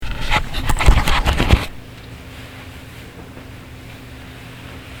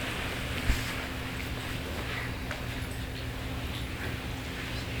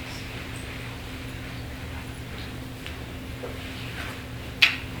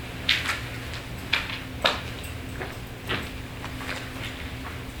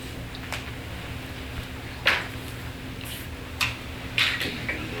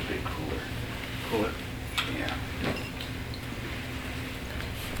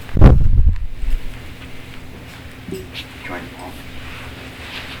Join Paul.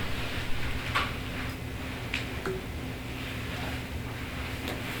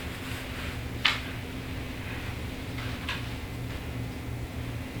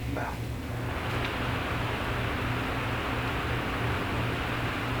 Bow.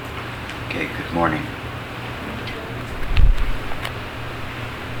 Okay, good morning.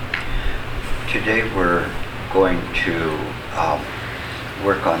 Today we're going to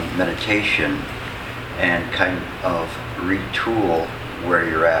work on meditation and kind of retool where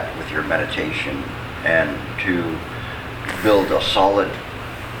you're at with your meditation and to build a solid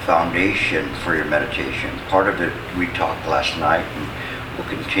foundation for your meditation. Part of it we talked last night, and we'll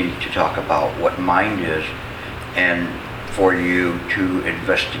continue to talk about what mind is, and for you to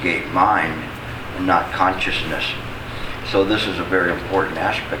investigate mind and not consciousness. So this is a very important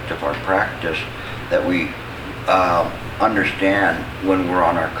aspect of our practice, that we understand when we're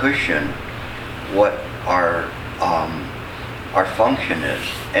on our cushion what our function is.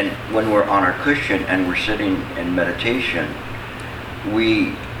 And when we're on our cushion and we're sitting in meditation,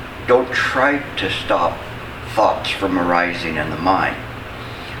 we don't try to stop thoughts from arising in the mind.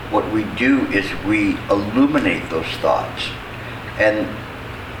 What we do is we illuminate those thoughts, and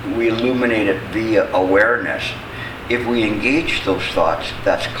we illuminate it via awareness. If we engage those thoughts,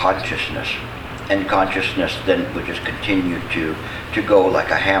 that's consciousness. And consciousness then will just continue to go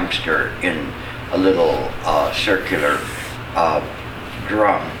like a hamster in a little circular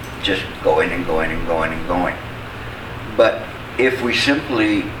drum, just going and going and going and going. But if we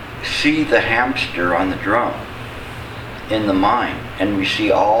simply see the hamster on the drum in the mind, and we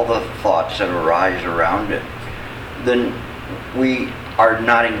see all the thoughts that arise around it, then we are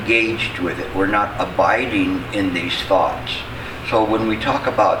not engaged with it. We're not abiding in these thoughts. So when we talk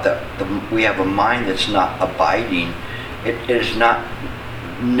about that, we have a mind that's not abiding, it is not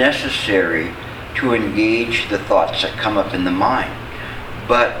necessary to engage the thoughts that come up in the mind.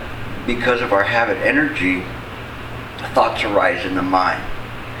 But because of our habit energy, thoughts arise in the mind.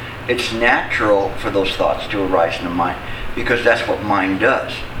 It's natural for those thoughts to arise in the mind because that's what mind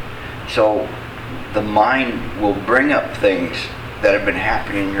does. So the mind will bring up things that have been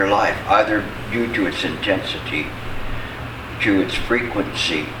happening in your life, either due to its intensity, to its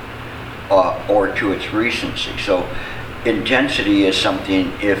frequency, or to its recency. So intensity is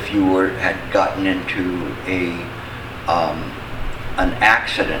something, if you had gotten into an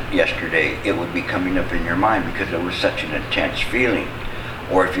accident yesterday, it would be coming up in your mind because it was such an intense feeling.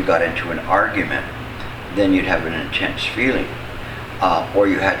 Or if you got into an argument, then you'd have an intense feeling. Or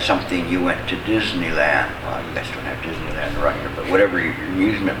you had something, you went to Disneyland. Well, you guys don't have Disneyland around here, but whatever your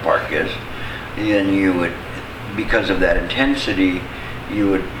amusement park is, then you would, because of that intensity, you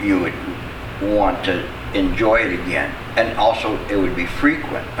would want to enjoy it again. And also it would be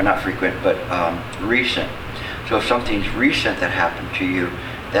frequent, or not frequent, but recent. So if something's recent that happened to you,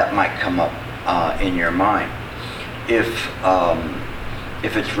 that might come up in your mind. If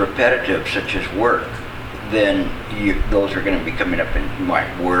it's repetitive, such as work, then those are going to be coming up in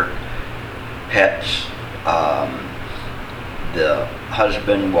work, pets, the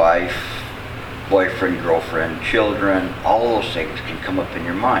husband, wife, boyfriend, girlfriend, children, all of those things can come up in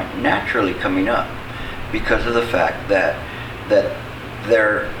your mind, naturally coming up, because of the fact that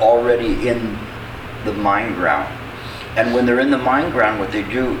they're already in the mind ground. And when they're in the mind ground, what they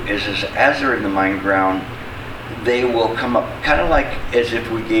do is as they're in the mind ground, they will come up kind of like as if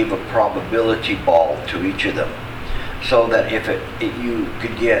we gave a probability ball to each of them, so that if you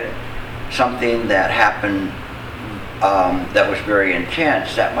could get something that happened that was very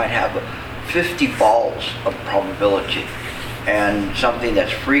intense, that might have 50 balls of probability, and something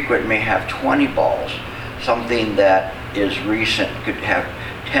that's frequent may have 20 balls. Something that is recent could have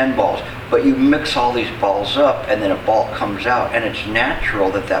 10 balls. But you mix all these balls up, and then a ball comes out, and it's natural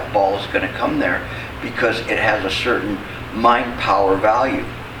that that ball is going to come there because it has a certain mind power value.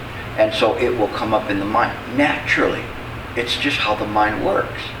 And so it will come up in the mind naturally. It's just how the mind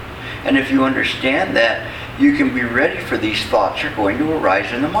works. And if you understand that, you can be ready for these thoughts are going to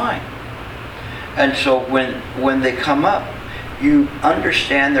arise in the mind. And so when they come up, you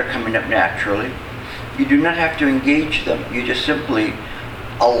understand they're coming up naturally. You do not have to engage them. You just simply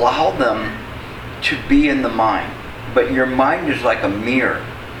allow them to be in the mind. But your mind is like a mirror.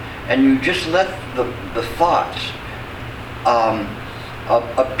 And you just let the thoughts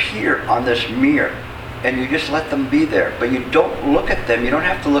appear on this mirror. And you just let them be there. But you don't look at them. You don't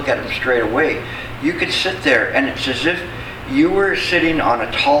have to look at them straight away. You can sit there, and it's as if you were sitting on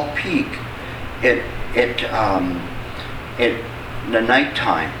a tall peak at the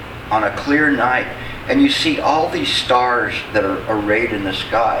nighttime, on a clear night, and you see all these stars that are arrayed in the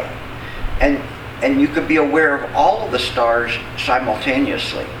sky. And and you could be aware of all of the stars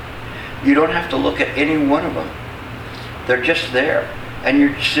simultaneously. You don't have to look at any one of them. They're just there. And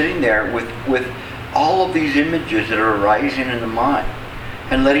you're sitting there with all of these images that are arising in the mind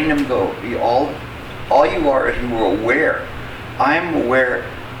and letting them go. All you are is you are aware. I'm aware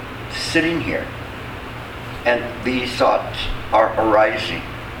sitting here, and these thoughts are arising.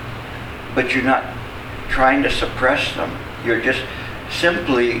 But you're not trying to suppress them. You're just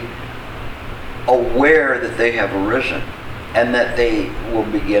simply aware that they have arisen and that they will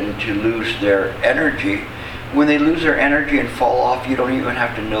begin to lose their energy. When they lose their energy and fall off, you don't even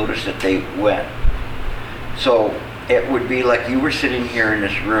have to notice that they went. So it would be like you were sitting here in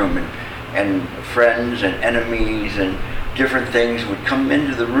this room, and friends and enemies and different things would come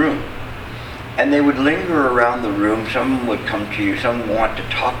into the room, and they would linger around the room. Some of them would come to you, some would want to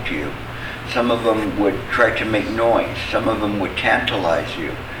talk to you, some of them would try to make noise, some of them would tantalize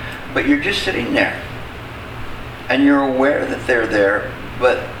you. But you're just sitting there, and you're aware that they're there,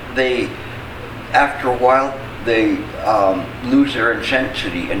 but after a while, they lose their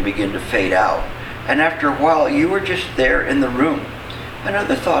intensity and begin to fade out. And after a while, you were just there in the room, and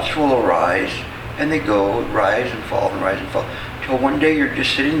other thoughts will arise, and they go, rise and fall, and rise and fall, till one day you're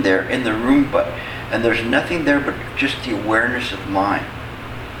just sitting there in the room, and there's nothing there but just the awareness of mind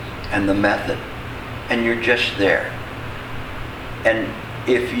and the method, and you're just there. And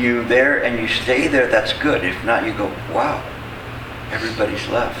if you're there and you stay there, that's good. If not, you go, wow, everybody's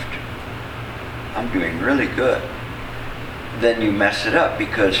left. I'm doing really good. Then you mess it up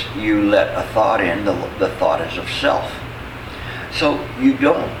because you let a thought in. The thought is of self. So you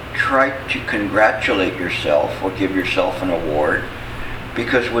don't try to congratulate yourself or give yourself an award,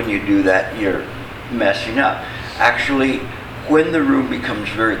 because when you do that, you're messing up. Actually, when the room becomes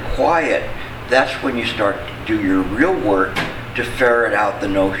very quiet, that's when you start to do your real work to ferret out the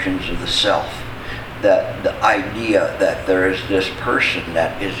notions of the self, that the idea that there is this person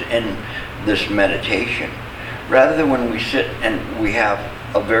that is in this meditation. Rather than when we sit and we have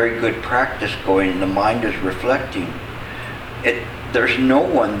a very good practice going, the mind is reflecting, there's no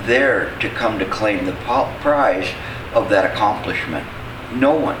one there to come to claim the prize of that accomplishment.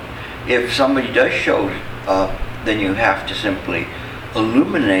 No one. If somebody does show up, then you have to simply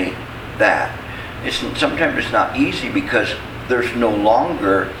illuminate that. Sometimes it's not easy because there's no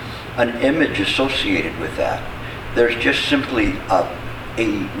longer an image associated with that. There's just simply a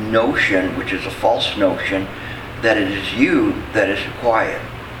notion, which is a false notion, that it is you that is quiet.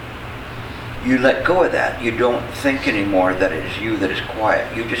 You let go of that. You don't think anymore that it is you that is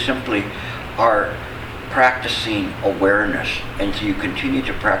quiet. You just simply are practicing awareness. And so you continue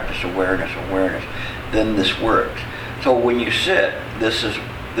to practice awareness. Then this works. So when you sit, this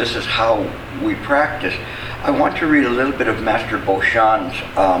is how we practice. I want to read a little bit of Master Boshan's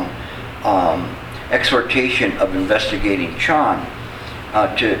exhortation of investigating Chan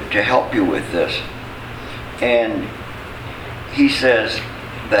to help you with this. And he says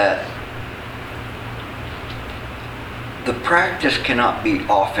that the practice cannot be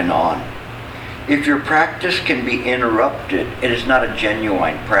off and on. If your practice can be interrupted, it is not a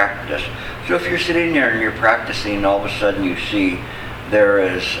genuine practice. So if you're sitting there and you're practicing, and all of a sudden you see there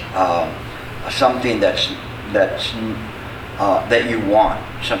is something that you want,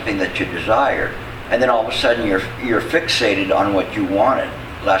 something that you desire, and then all of a sudden you're fixated on what you wanted.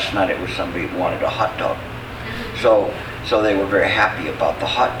 Last night it was somebody who wanted a hot dog. So they were very happy about the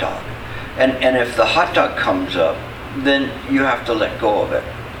hot dog. And if the hot dog comes up, then you have to let go of it.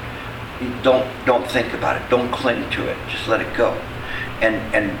 Don't think about it. Don't cling to it. Just let it go.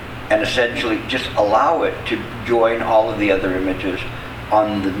 And essentially just allow it to join all of the other images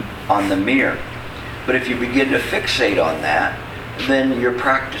on the mirror. But if you begin to fixate on that, then your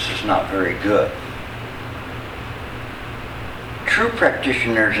practice is not very good. True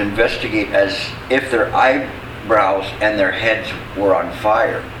practitioners investigate as if their eyebrows and their heads were on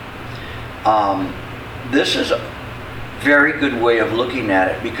fire. This is a very good way of looking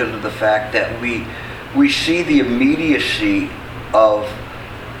at it because of the fact that we see the immediacy of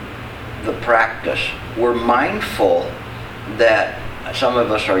the practice. We're mindful that some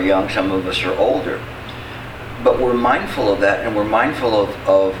of us are young, some of us are older, but we're mindful of that, and we're mindful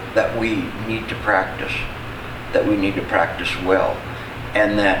of that we need to practice, well,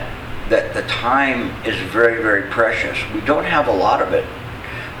 and that the time is very, very precious. We don't have a lot of it.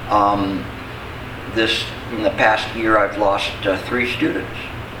 In the past year, I've lost 3 students,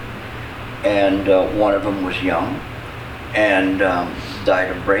 and one of them was young and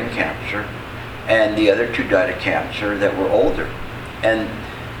died of brain cancer, and the other 2 died of cancer that were older. And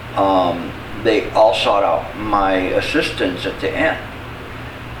they all sought out my assistance at the end.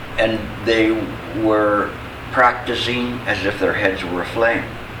 and they were practicing as if their heads were aflame.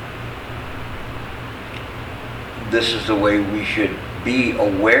 This is the way we should be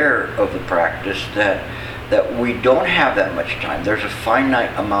aware of the practice, that we don't have that much time. There's a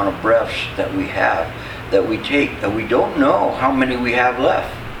finite amount of breaths that we have, that we take, and we don't know how many we have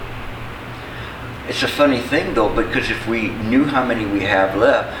left. It's a funny thing though, because if we knew how many we have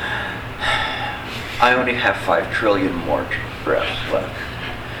left, I only have 5 trillion more breaths left.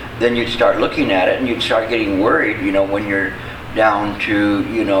 Then you'd start looking at it and you'd start getting worried, when you're down to,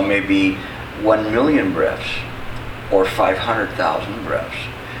 maybe 1 million breaths or 500,000 breaths.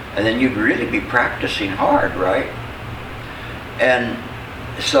 And then you'd really be practicing hard, right? And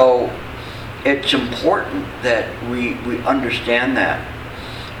so it's important that we understand that.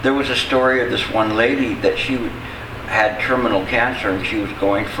 There was a story of this one lady that she had terminal cancer, and she was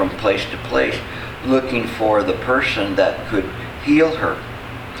going from place to place looking for the person that could heal her.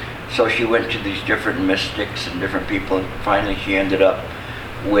 So she went to these different mystics and different people, and finally she ended up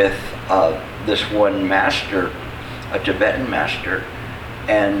with this one master, a Tibetan master,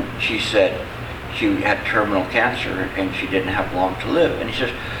 and she said she had terminal cancer and she didn't have long to live. And he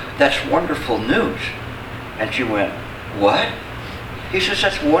says, "That's wonderful news." And she went, "What?" He says,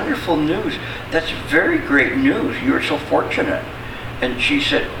 "That's wonderful news. That's very great news. You're so fortunate." And she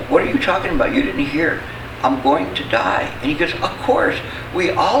said, "What are you talking about? You didn't hear. I'm going to die." And he goes, "Of course, we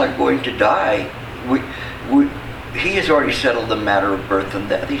all are going to die. He has already settled the matter of birth and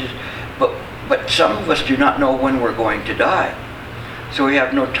death." He says, but some of us do not know when we're going to die. So we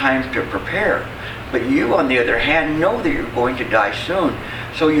have no time to prepare. But you, on the other hand, know that you're going to die soon.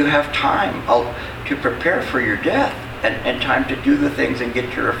 So you have time to prepare for your death and time to do the things and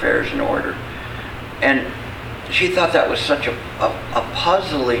get your affairs in order. And she thought that was such a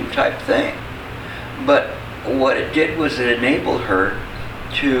puzzling type thing. But what it did was it enabled her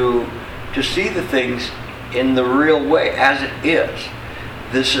to see the things in the real way, as it is.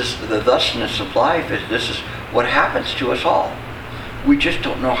 This is the thusness of life. This is what happens to us all. We just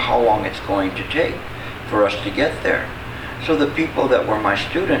don't know how long it's going to take for us to get there. So the people that were my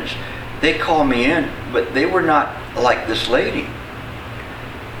students, they call me in, but they were not like this lady.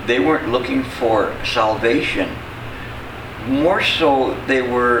 They weren't looking for salvation. More so, they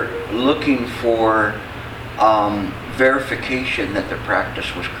were looking for verification that their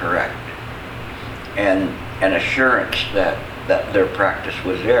practice was correct, and an assurance that their practice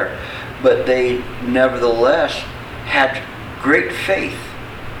was there. But they nevertheless had great faith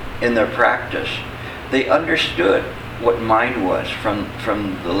in their practice. They understood what mind was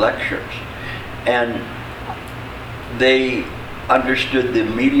from the lectures, and they understood the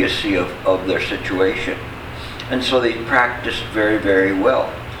immediacy of their situation, and so they practiced very, very well.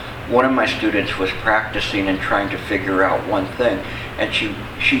 One of my students was practicing and trying to figure out one thing, and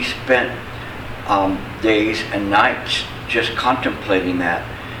she spent days and nights just contemplating that,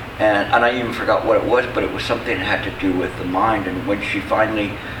 and I even forgot what it was, but it was something that had to do with the mind. And when she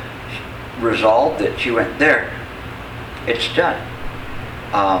finally resolved it, she went, "There, it's done.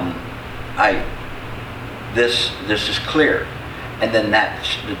 This is clear." And then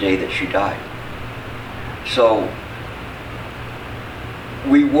that's the day that she died. So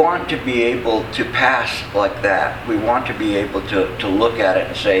we want to be able to pass like that. We want to be able to look at it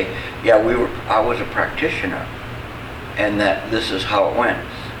and say, "Yeah, I was a practitioner, and that this is how it went."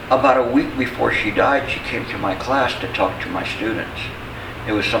 About a week before she died, she came to my class to talk to my students.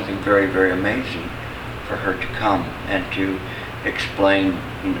 It was something very, very amazing for her to come and to explain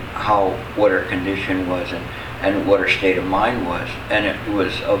what her condition was and what her state of mind was. And it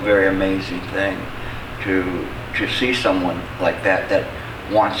was a very amazing thing to see someone like that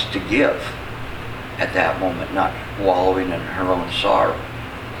wants to give at that moment, not wallowing in her own sorrow.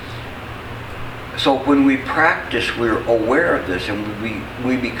 So when we practice, we're aware of this, and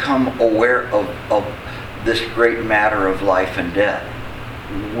we become aware of this great matter of life and death.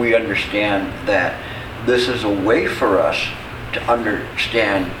 We understand that this is a way for us to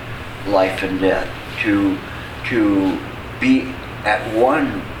understand life and death, to be at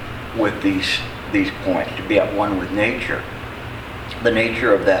one with these points, to be at one with nature. The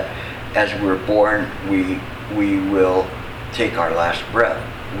nature of that, as we're born, we will take our last breath.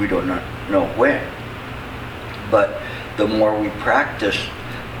 We don't know when. But the more we practice,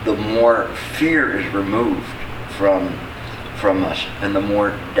 the more fear is removed from us, and the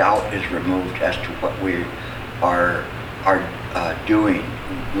more doubt is removed as to what we are doing.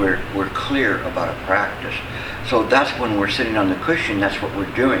 We're clear about a practice. So that's when we're sitting on the cushion, that's what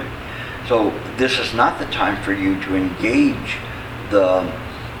we're doing. So this is not the time for you to engage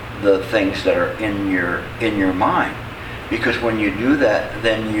the things that are in your mind. Because when you do that,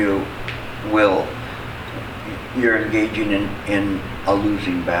 then you're engaging in a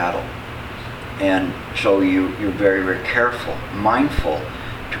losing battle. And so you're very, very careful, mindful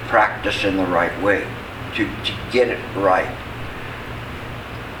to practice in the right way, to get it right.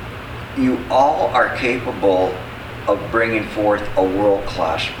 You all are capable of bringing forth a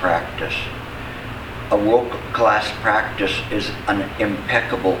world-class practice. A world-class practice is an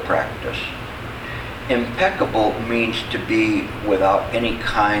impeccable practice. Impeccable means to be without any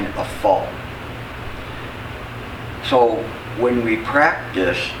kind of fault. So when we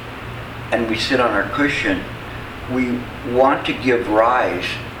practice and we sit on our cushion, we want to give rise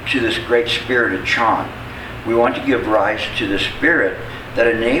to this great spirit of Chan. We want to give rise to the spirit that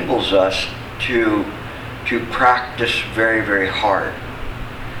enables us to practice very, very hard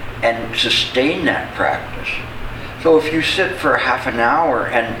and sustain that practice. So if you sit for half an hour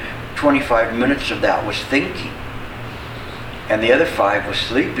and 25 minutes of that was thinking and the other 5 was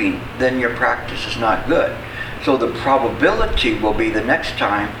sleeping, then your practice is not good. So the probability will be the next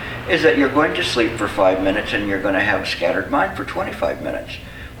time is that you're going to sleep for 5 minutes and you're going to have a scattered mind for 25 minutes.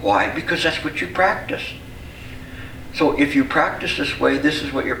 Why? Because that's what you practice. So if you practice this way, this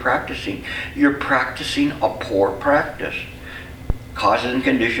is what you're practicing. You're practicing a poor practice. Causes and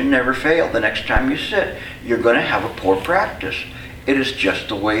condition never fail. The next time you sit, you're going to have a poor practice. It is just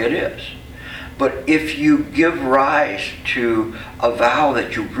the way it is. But if you give rise to a vow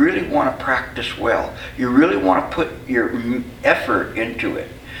that you really want to practice well, you really want to put your effort into it,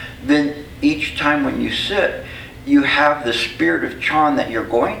 then each time when you sit, you have the spirit of Chan that you're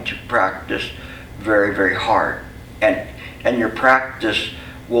going to practice very, very hard. And your practice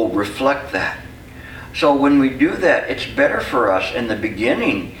will reflect that. So when we do that, it's better for us in the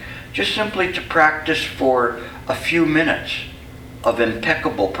beginning just simply to practice for a few minutes of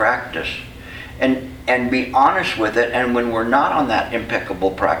impeccable practice and be honest with it. And when we're not on that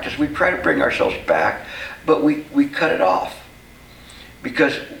impeccable practice, we try to bring ourselves back, but we cut it off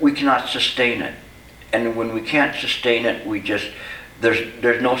because we cannot sustain it. And when we can't sustain it,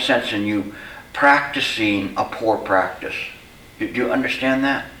 there's no sense in you practicing a poor practice. Do you understand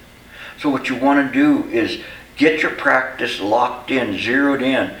that? So what you want to do is get your practice locked in, zeroed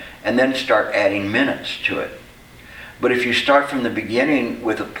in, and then start adding minutes to it. But if you start from the beginning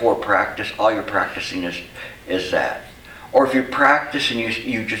with a poor practice, all you're practicing is that. Or if you practice and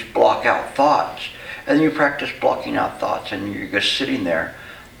you just block out thoughts, and then you practice blocking out thoughts, and you're just sitting there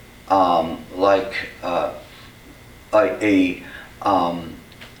like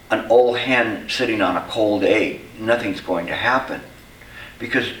an old hen sitting on a cold egg. Nothing's going to happen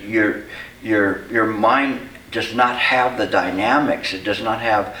because your mind does not have the dynamics. It does not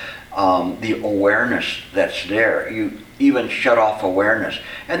have the awareness that's there. You even shut off awareness,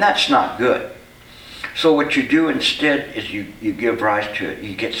 and that's not good. So what you do instead is you give rise to it.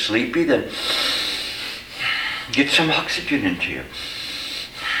 You get sleepy, then get some oxygen into you.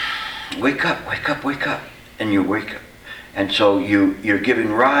 Wake up, wake up, wake up. And you wake up. And so you're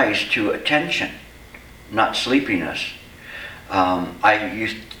giving rise to attention, not sleepiness. I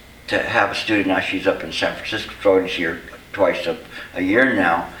used to have a student, now she's up in San Francisco, so she's here twice a year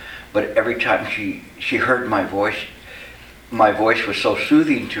now, but every time she heard my voice was so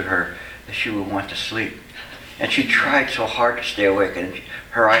soothing to her that she would want to sleep. And she tried so hard to stay awake, and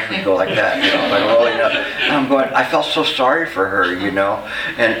her eyes would go like that, like rolling up. And I'm going, I felt so sorry for her,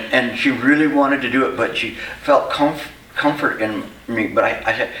 and she really wanted to do it, but she felt comfort in me. But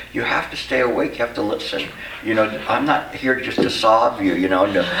I said, you have to stay awake, you have to listen. I'm not here just to solve you,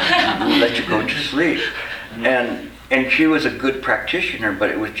 to let you go to sleep. And she was a good practitioner, but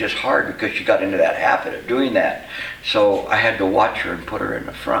it was just hard because she got into that habit of doing that. So I had to watch her and put her in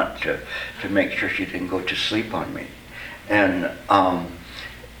the front to make sure she didn't go to sleep on me. And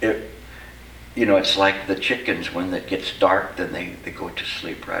it's like the chickens, when it gets dark, then they go to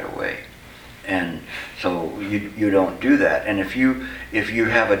sleep right away. And so you don't do that. And if you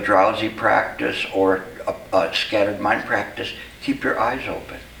have a drowsy practice or a scattered mind practice, keep your eyes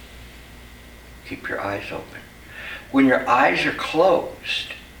open. Keep your eyes open. When your eyes are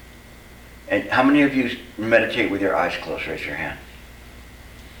closed, and how many of you meditate with your eyes closed? Raise your hand.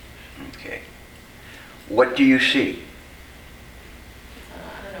 Okay. What do you see?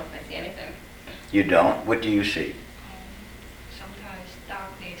 I don't know if I see anything. You don't? What do you see? Sometimes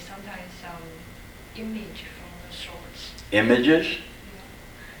darkness, sometimes image from the source. Images?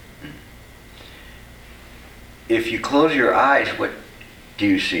 Yeah. If you close your eyes, what do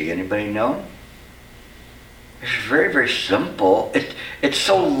you see? Anybody know? It's very, very simple. It's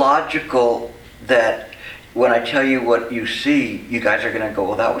so logical that when I tell you what you see, you guys are going to go,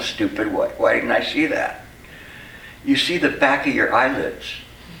 well, that was stupid. Why didn't I see that? You see the back of your eyelids.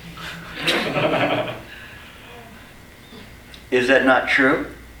 Is that not true?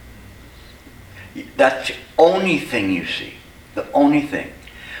 That's the only thing you see. The only thing.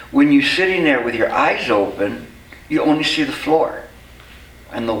 When you're sitting there with your eyes open, you only see the floor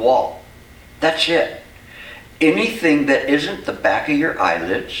and the wall. That's it. Anything that isn't the back of your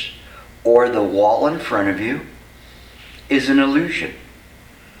eyelids or the wall in front of you is an illusion.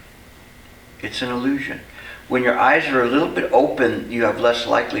 It's an illusion. When your eyes are a little bit open, you have less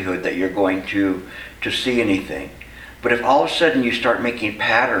likelihood that you're going to see anything. But if all of a sudden you start making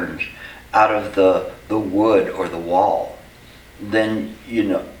patterns out of the wood or the wall, then you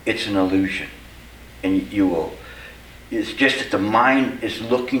know it's an illusion. And you will, it's just that the mind is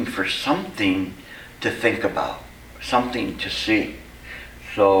looking for something to think about, something to see.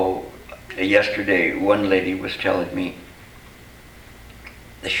 So yesterday, one lady was telling me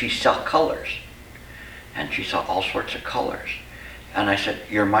that she saw colors. And she saw all sorts of colors. And I said,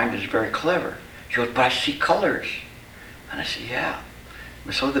 your mind is very clever. She goes, but I see colors. And I said, yeah.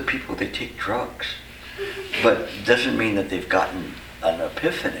 And so the people, they take drugs. But it doesn't mean that they've gotten an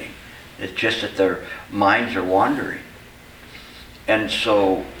epiphany. It's just that their minds are wandering. And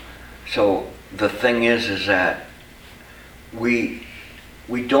so the thing is that we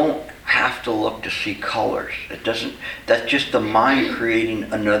don't have to look to see colors. It doesn't, that's just the mind creating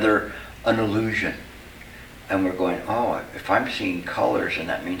an illusion. And we're going, oh, if I'm seeing colors, and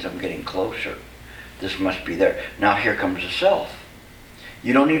that means I'm getting closer. This must be there. Now here comes the self.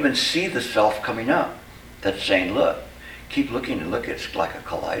 You don't even see the self coming up. That's saying, look, keep looking and look, it's like a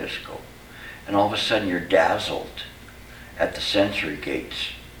kaleidoscope. And all of a sudden you're dazzled at the sensory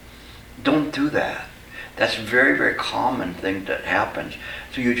gates. Don't do that. That's a very, very common thing that happens.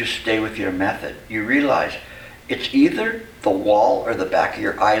 So you just stay with your method. You realize it's either the wall or the back of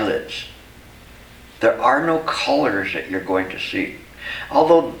your eyelids. There are no colors that you're going to see.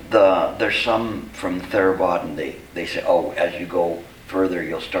 Although there's some from Theravada, they say, oh, as you go further,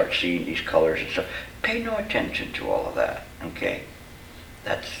 you'll start seeing these colors and stuff. Pay no attention to all of that, okay?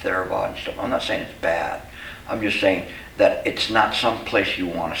 That's Theravada and stuff. I'm not saying it's bad. I'm just saying that it's not some place you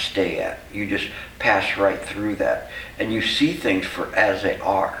want to stay at. You just pass right through that. And you see things for as they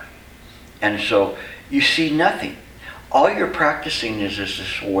are. And so you see nothing. All you're practicing is this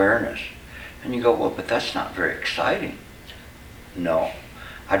awareness. And you go, well, but that's not very exciting. No,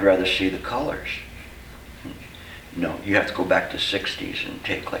 I'd rather see the colors. No, you have to go back to 60s and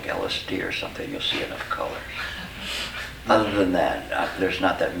take like LSD or something. You'll see enough colors. Other than that, there's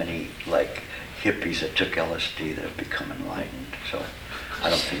not that many like hippies that took LSD that have become enlightened. So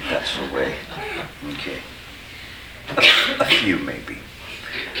I don't think that's the way. Okay. A few maybe.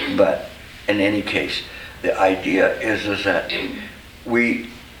 But in any case, the idea is that we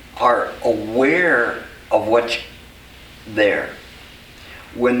are aware of what's there.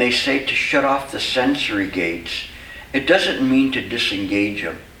 When they say to shut off the sensory gates, it doesn't mean to disengage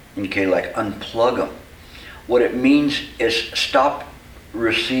them, okay, like unplug them. What it means is stop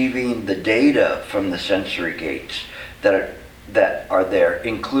receiving the data from the sensory gates that are there,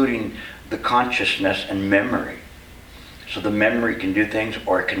 including the consciousness and memory. So the memory can do things,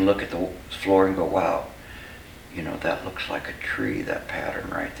 or it can look at the floor and go, wow, you know, that looks like a tree, that pattern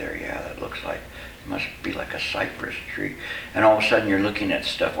right there. Yeah, that looks like, it must be like a cypress tree. And all of a sudden you're looking at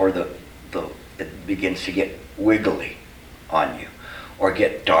stuff, or it begins to get wiggly on you, or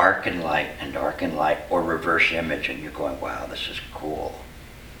get dark and light, or reverse image, and you're going, wow, this is cool.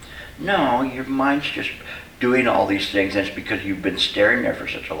 No, your mind's just doing all these things, and it's because you've been staring there for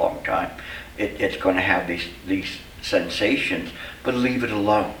such a long time. It's going to have these sensations, but leave it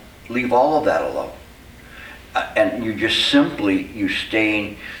alone. Leave all of that alone. And you just simply, you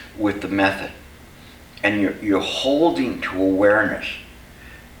staying with the method. And you're holding to awareness.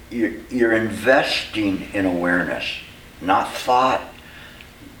 You're investing in awareness, not thought,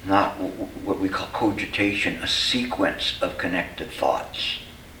 not what we call cogitation, a sequence of connected thoughts.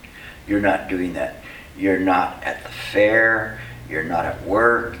 You're not doing that. You're not at the fair, you're not at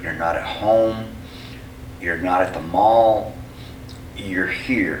work, you're not at home, you're not at the mall, you're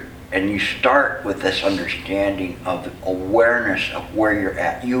here. And you start with this understanding of the awareness of where you're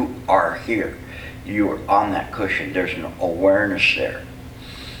at. You are here. You are on that cushion. There's an awareness there.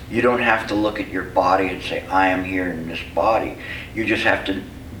 You don't have to look at your body and say, I am here in this body. You just have to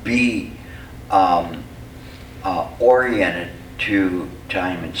be oriented to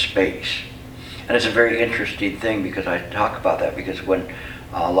time and space. And it's a very interesting thing, because I talk about that, because when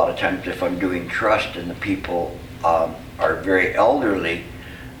a lot of times if I'm doing trust and the people are very elderly,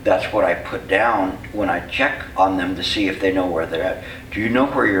 that's what I put down when I check on them to see if they know where they're at. Do you know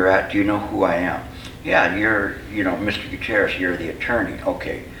where you're at? Do you know who I am? Yeah, you're, Mr. Gutierrez, you're the attorney.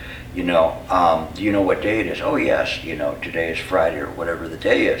 Okay. Do you know what day it is? Oh, yes, today is Friday or whatever the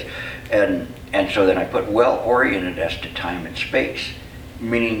day is. And so then I put well-oriented as to time and space,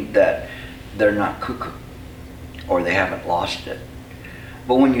 meaning that they're not cuckoo or they haven't lost it.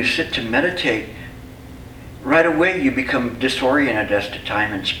 But when you sit to meditate, right away you become disoriented as to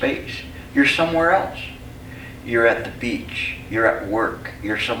time and space. You're somewhere else. You're at the beach. You're at work.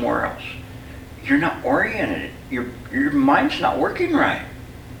 You're somewhere else. You're not oriented. Your mind's not working right.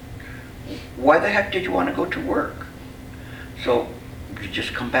 Why the heck did you want to go to work? So you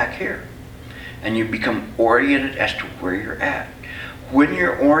just come back here and you become oriented as to where you're at. When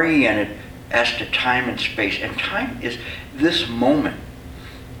you're oriented as to time and space, and time is this moment,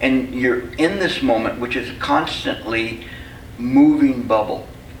 and you're in this moment, which is a constantly moving bubble.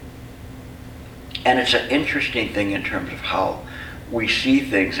 And it's an interesting thing in terms of how we see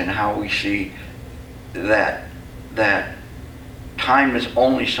things and how we see that time is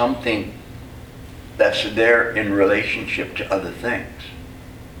only something that's there in relationship to other things.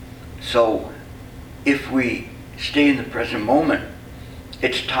 So if we stay in the present moment,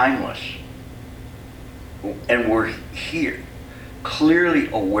 it's timeless. And we're here,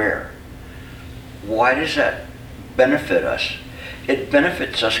 clearly aware. Why does that benefit us? It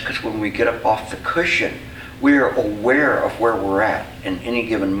benefits us because when we get up off the cushion, we are aware of where we're at in any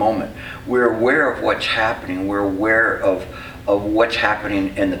given moment. We're aware of what's happening. We're aware of what's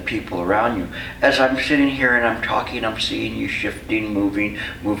happening in the people around you. As I'm sitting here and I'm talking, I'm seeing you shifting,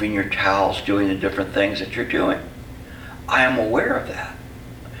 moving your towels, doing the different things that you're doing. I am aware of that.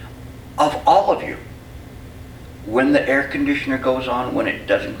 Of all of you. When the air conditioner goes on, when it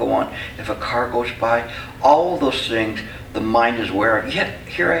doesn't go on, if a car goes by, all of those things the mind is aware of. Yet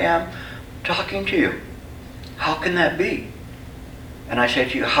here I am talking to you. How can that be? And I say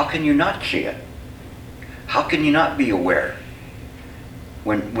to you, how can you not see it? How can you not be aware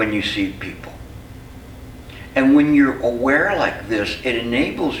when you see people? And when you're aware like this, it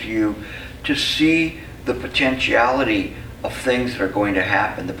enables you to see the potentiality of things that are going to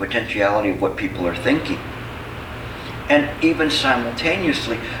happen, the potentiality of what people are thinking. And even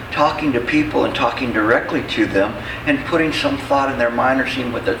simultaneously talking to people and talking directly to them and putting some thought in their mind or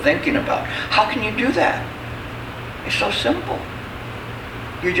seeing what they're thinking about. How can you do that? It's so simple.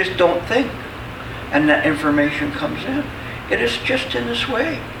 You just don't think. And that information comes in. It is just in this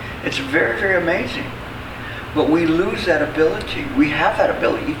way. It's very, very amazing. But we lose that ability. We have that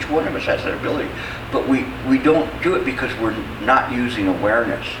ability. Each one of us has that ability. But we don't do it because we're not using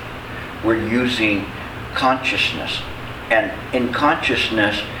awareness. We're using consciousness. And in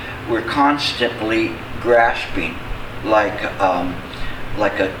consciousness, we're constantly grasping like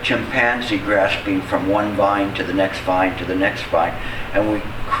a chimpanzee grasping from one vine to the next vine to the next vine. And we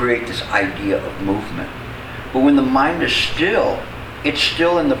create this idea of movement. But when the mind is still, it's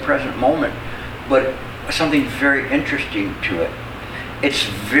still in the present moment, but something very interesting to it. It's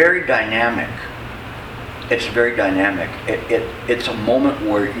very dynamic. It's very dynamic. It's a moment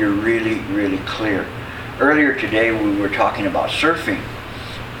where you're really, really clear. Earlier today we were talking about surfing,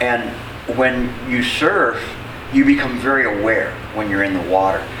 and when you surf, you become very aware when you're in the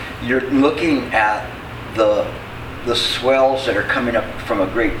water. You're looking at the swells that are coming up from a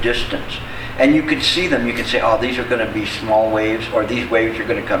great distance, and you can see them. You can say, oh, these are going to be small waves, or these waves are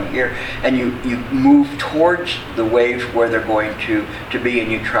going to come here, and you move towards the waves where they're going to be,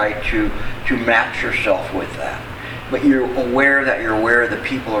 and you try to match yourself with that. But you're aware that you're aware of the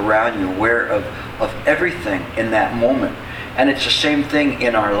people around you, aware of everything in that moment. And it's the same thing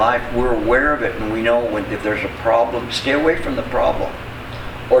in our life. We're aware of it, and we know if there's a problem, stay away from the problem.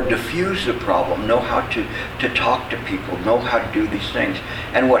 Or diffuse the problem, know how to talk to people, know how to do these things.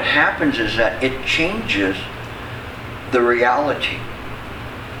 And what happens is that it changes the reality.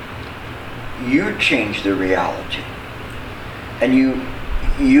 You change the reality. And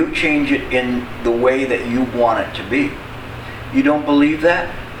you change it in the way that you want it to be. You don't believe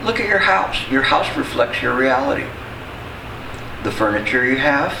that? Look at your house. Your house reflects your reality. The furniture you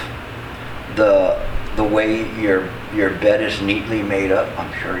have, the way your bed is neatly made up.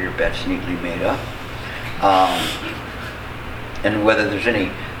 I'm sure your bed's neatly made up. And whether there's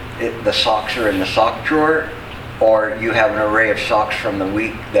the socks are in the sock drawer, or you have an array of socks from the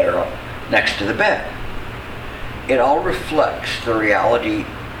week that are next to the bed. It all reflects the reality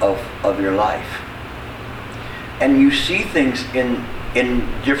of your life. And you see things in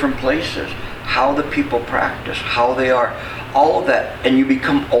different places, how the people practice, how they are, all of that, and you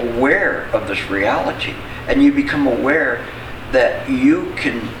become aware of this reality, and you become aware that you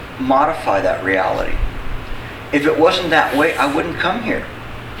can modify that reality. If it wasn't that way, I wouldn't come here.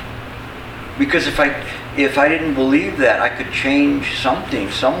 Because if I didn't believe that I could change something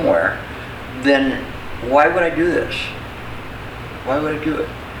somewhere, then why would I do this? Why would I do it?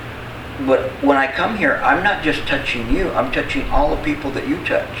 But when I come here, I'm not just touching you, I'm touching all the people that you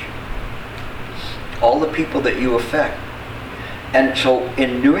touch. All the people that you affect. And so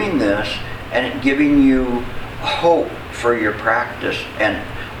in doing this and giving you hope for your practice and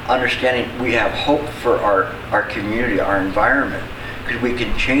understanding we have hope for our community, our environment, because we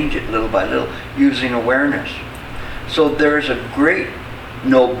can change it little by little using awareness. So there's a great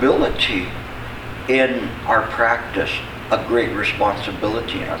nobility in our practice, a great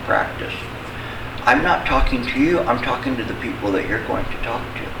responsibility in our practice. I'm not talking to you, I'm talking to the people that you're going to talk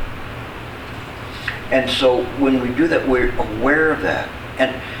to. And so when we do that, we're aware of that.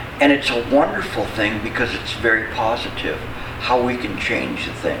 And it's a wonderful thing because it's very positive, how we can change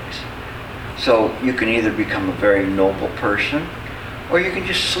the things. So you can either become a very noble person, or you can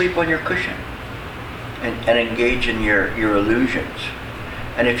just sleep on your cushion and engage in your illusions.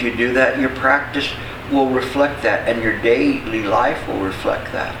 And if you do that, your practice will reflect that, and your daily life will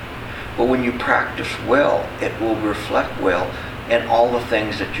reflect that. But when you practice well, it will reflect well in all the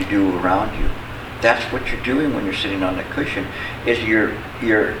things that you do around you. That's what you're doing when you're sitting on the cushion, is you're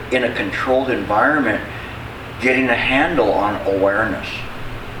in a controlled environment, getting a handle on awareness.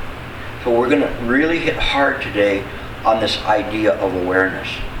 So we're going to really hit hard today on this idea of awareness,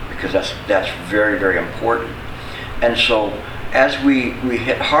 because that's very, very important. And so as we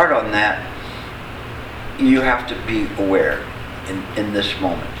hit hard on that, you have to be aware in this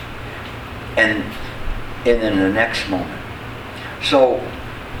moment and in the next moment. So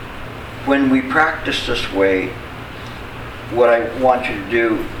when we practice this way, what I want you to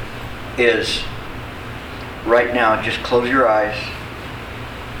do is right now just close your eyes.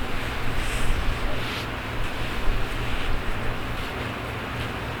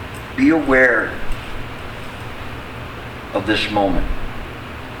 Be aware of this moment.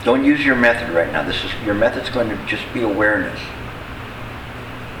 Don't use your method right now. Your method's going to just be awareness.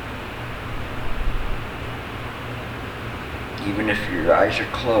 Even if your eyes are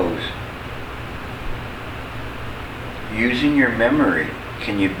closed, using your memory,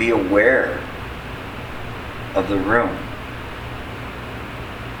 can you be aware of the room?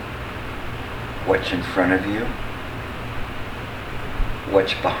 What's in front of you?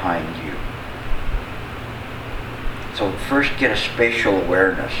 What's behind you? So first get a spatial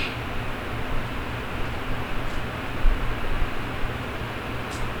awareness.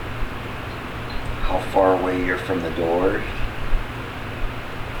 How far away you're from the doors,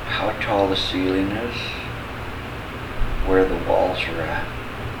 how tall the ceiling is, where the walls are at,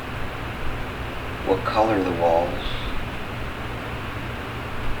 what color the walls,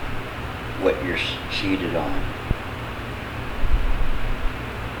 what you're seated on,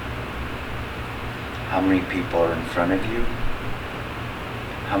 how many people are in front of you,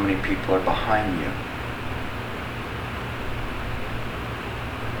 how many people are behind you.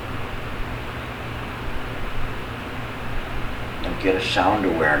 And get a sound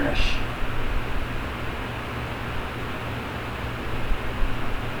awareness.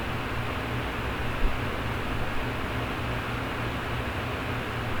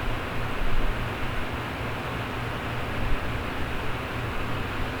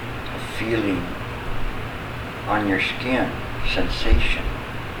 A feeling on your skin, sensation.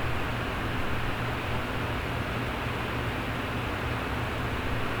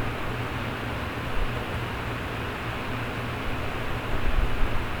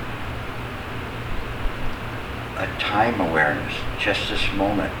 A time awareness, just this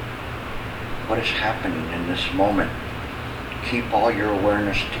moment. What is happening in this moment? Keep all your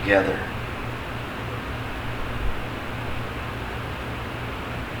awareness together.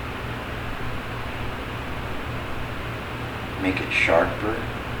 Make it sharper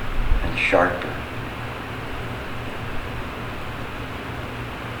and sharper.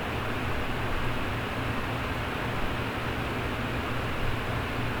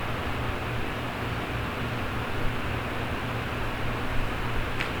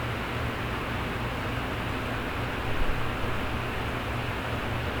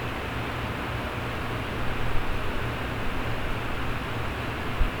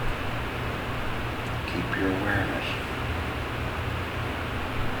 Keep your awareness.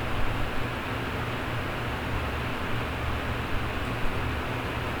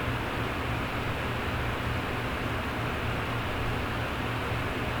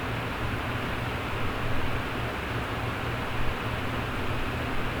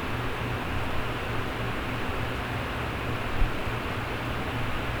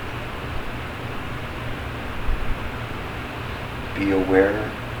 Be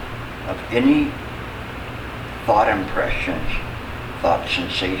aware of any thought impressions, thought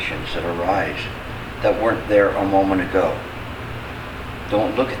sensations that arise that weren't there a moment ago.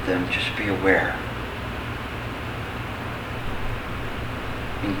 Don't look at them, just be aware.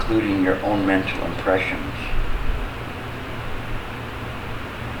 Including your own mental impressions.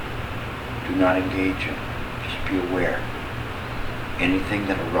 Do not engage in, just be aware. Anything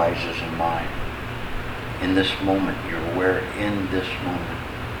that arises in mind. In this moment, you're aware in this moment.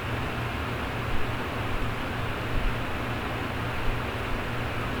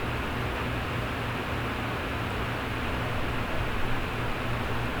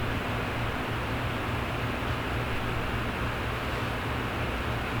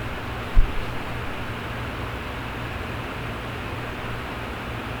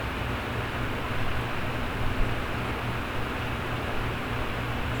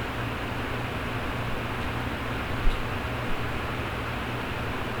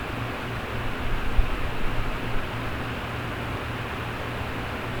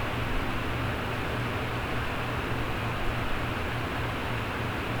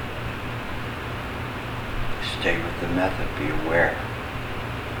 Stay with the method, be aware.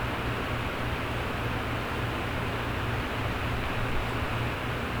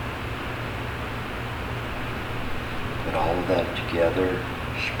 Put all of that together,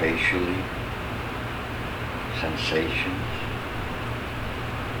 spatially, sensations,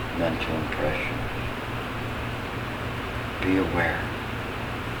 mental impressions. Be aware.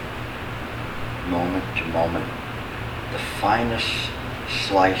 Moment to moment, the finest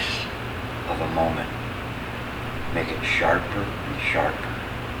slice of a moment. Make it sharper and sharper.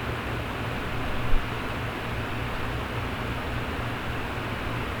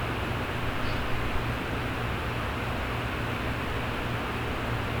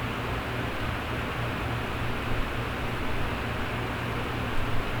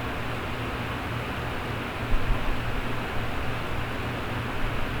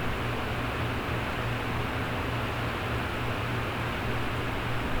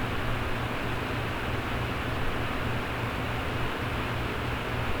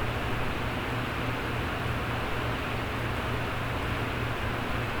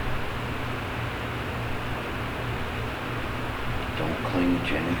 Don't cling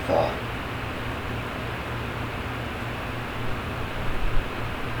to any thought.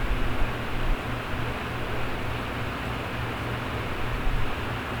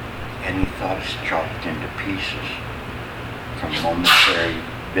 Any thought is chopped into pieces from momentary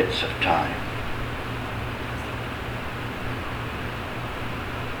bits of time.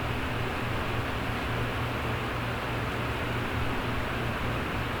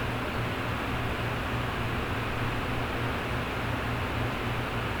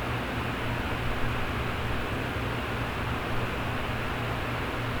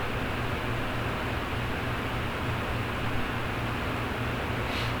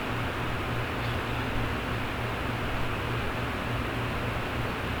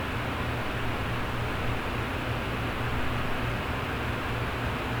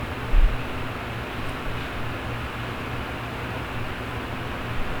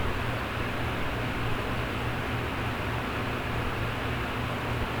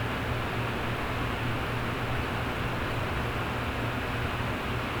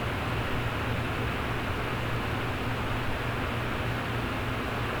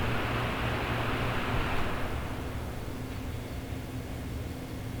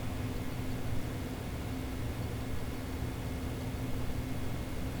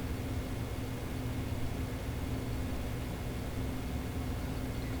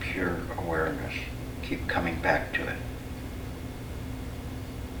 Pure awareness. Keep coming back to it.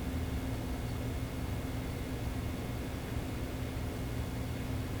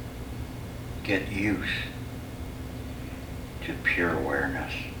 Get used to pure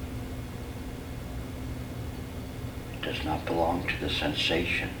awareness. It does not belong to the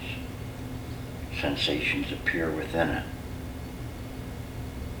sensations. Sensations appear within it.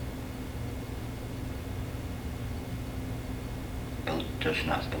 But it does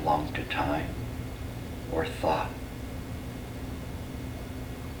not belong to time or thought,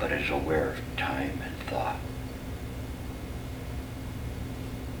 but is aware of time and thought.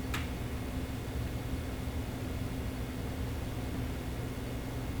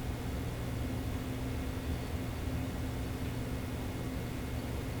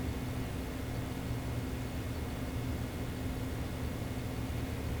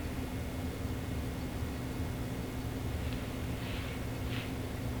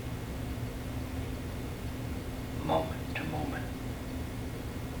 Moment to moment.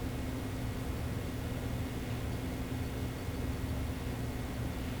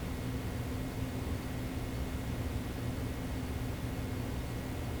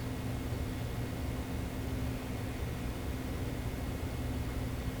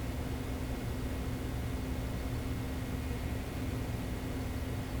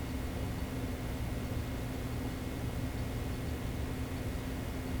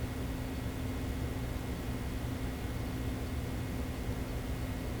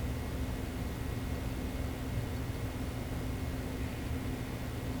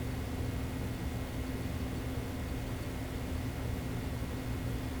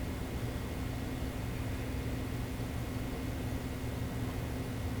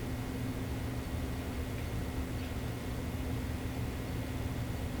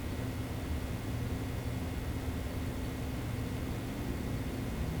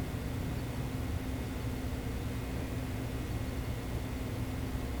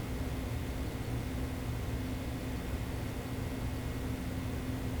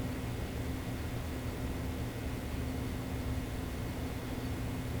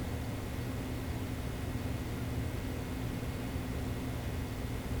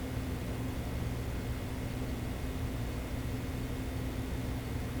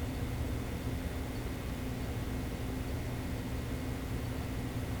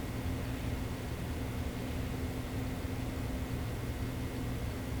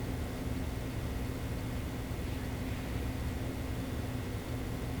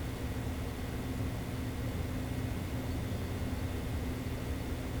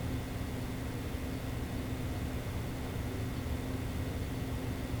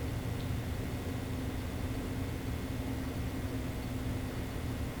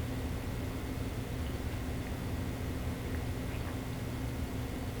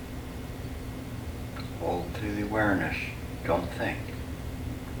 Hold through the awareness. Don't think.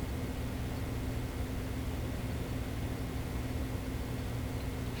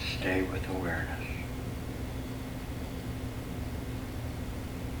 Stay with awareness.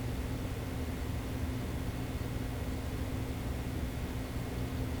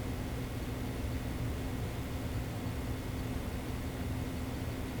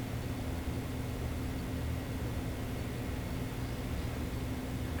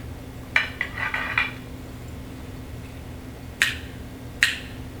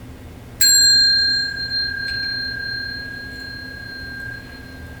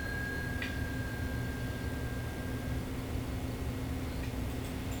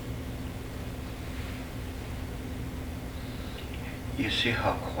 You see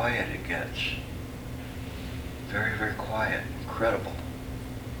how quiet it gets. Very, very quiet. Incredible.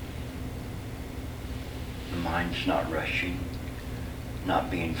 The mind's not rushing, not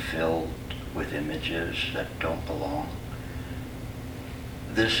being filled with images that don't belong.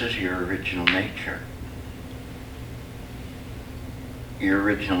 This is your original nature. Your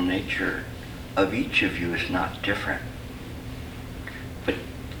original nature of each of you is not different. But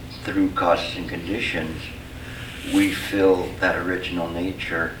through causes and conditions, we fill that original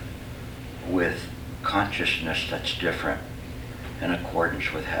nature with consciousness that's different in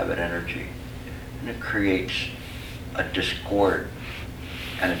accordance with habit energy. And it creates a discord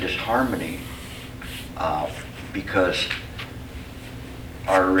and a disharmony because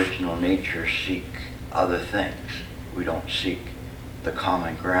our original nature seek other things. We don't seek the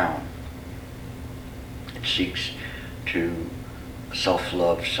common ground. It seeks to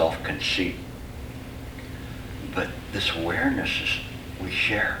self-love, self-conceit. But this awareness is, we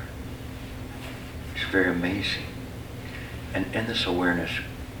share. It's very amazing. And in this awareness,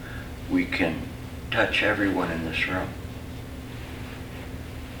 we can touch everyone in this room.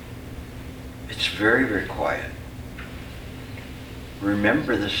 It's very, very quiet.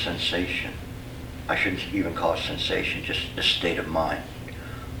 Remember this sensation. I shouldn't even call it sensation, just a state of mind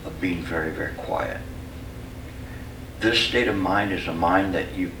of being very, very quiet. This state of mind is a mind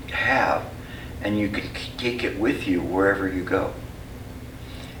that you have, and you can take it with you wherever you go.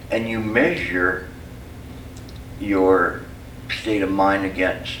 And you measure your state of mind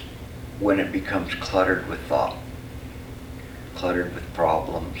against when it becomes cluttered with thought, cluttered with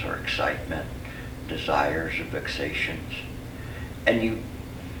problems or excitement, desires or vexations. And you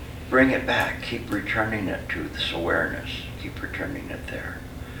bring it back, keep returning it to this awareness, keep returning it there.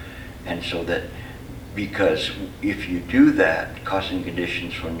 And so that, because if you do that, causing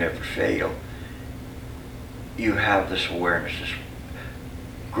conditions will never fail, you have this awareness, this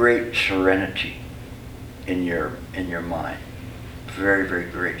great serenity in your mind. Very, very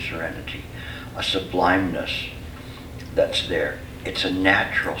great serenity. A sublimeness that's there. It's a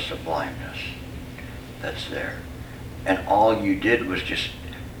natural sublimeness that's there. And all you did was just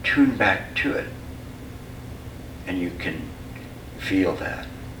tune back to it. And you can feel that.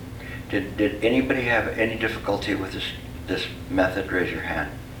 Did anybody have any difficulty with this method? Raise your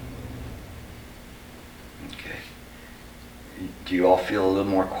hand. Okay. Do you all feel a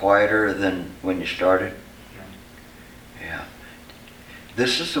little more quieter than when you started? Yeah.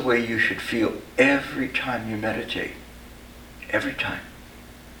 This is the way you should feel every time you meditate. Every time.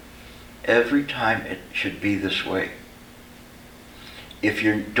 Every time it should be this way. If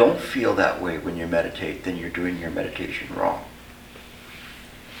you don't feel that way when you meditate, then you're doing your meditation wrong.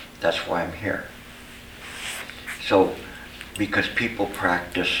 That's why I'm here. So, because people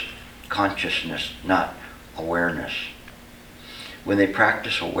practice consciousness, not awareness. When they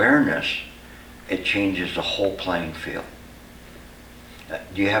practice awareness, it changes the whole playing field.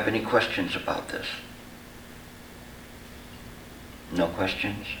 Do you have any questions about this? No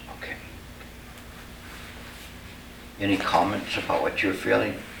questions? Okay. Any comments about what you're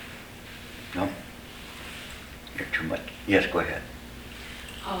feeling? No? You're too much. Yes, go ahead.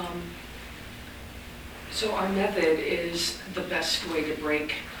 So our method is the best way to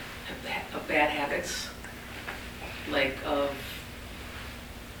break bad habits, like that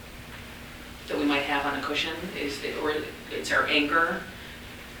we might have on a cushion, or it's our anger.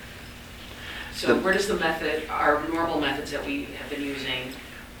 So where does the method, our normal methods that we have been using?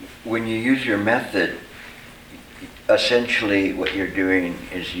 When you use your method, essentially what you're doing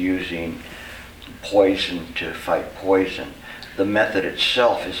is using poison to fight poison. The method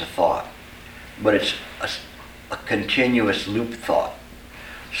itself is a thought, but it's a continuous loop thought,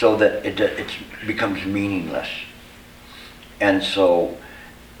 so that it becomes meaningless. And so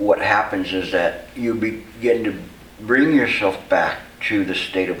what happens is that you begin to bring yourself back to the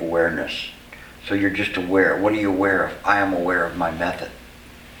state of awareness. So you're just aware. What are you aware of? I am aware of my method.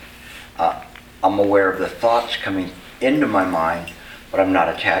 I'm aware of the thoughts coming into my mind, but I'm not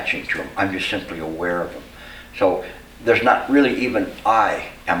attaching to them. I'm just simply aware of them. So there's not really even I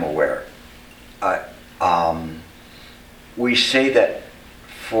am aware. We say that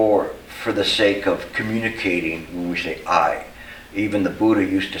for the sake of communicating when we say I. Even the Buddha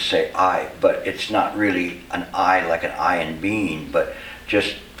used to say I, but it's not really an I like an I in being, but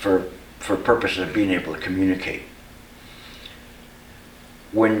just for purposes of being able to communicate.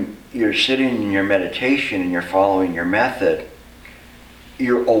 When you're sitting in your meditation and you're following your method,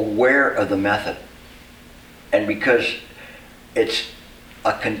 you're aware of the method. And because it's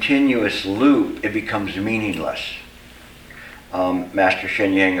a continuous loop, it becomes meaningless. Master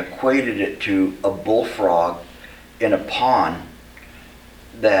Shen Yang equated it to a bullfrog in a pond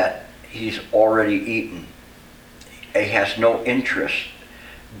that he's already eaten. He has no interest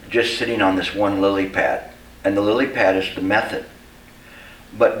just sitting on this one lily pad. And the lily pad is the method.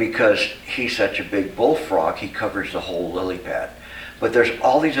 But because he's such a big bullfrog, he covers the whole lily pad. But there's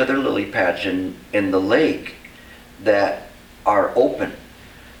all these other lily pads in the lake that are open.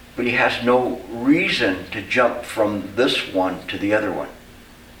 But he has no reason to jump from this one to the other one.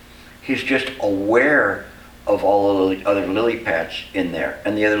 He's just aware of all the other lily pads in there.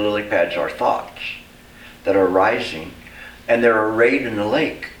 And the other lily pads are thoughts that are rising. And they're arrayed in the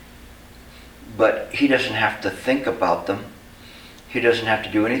lake. But he doesn't have to think about them. He doesn't have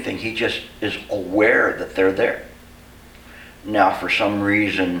to do anything. He just is aware that they're there. Now, for some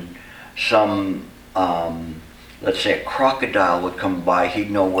reason, let's say a crocodile would come by, he'd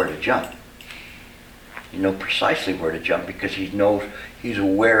know where to jump. He'd know precisely where to jump because he's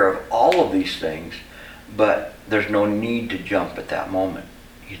aware of all of these things, but there's no need to jump at that moment.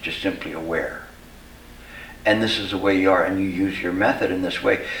 He's just simply aware. And this is the way you are, and you use your method in this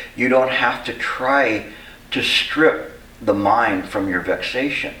way. You don't have to try to strip the mind from your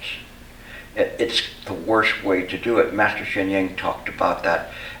vexations. It's the worst way to do it. Master Shen Yang talked about that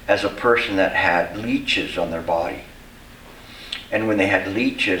as a person that had leeches on their body. And when they had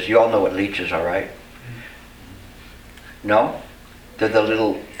leeches, you all know what leeches are, right? No? They're the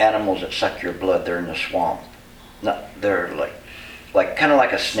little animals that suck your blood. They're in the swamp. No, they're like kind of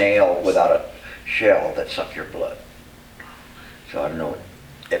like a snail without a shell that suck your blood. So I don't know.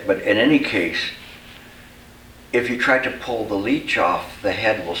 But in any case, if you try to pull the leech off, the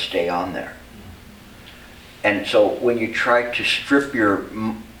head will stay on there. And so when you try to strip your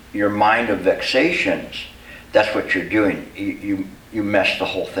mind of vexations, that's what you're doing. You mess the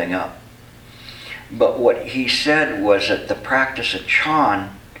whole thing up. But what he said was that the practice of Chan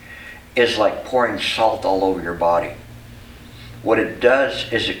is like pouring salt all over your body. What it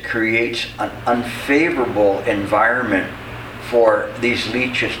does is it creates an unfavorable environment for these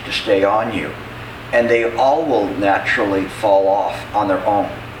leeches to stay on you. And they all will naturally fall off on their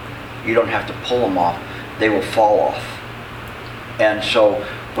own. You don't have to pull them off. They will fall off. And so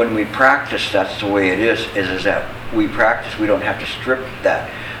when we practice, that's the way it is that we practice. We don't have to strip that.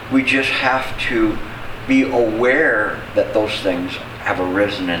 We just have to be aware that those things have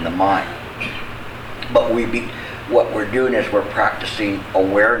arisen in the mind. But what we're doing is we're practicing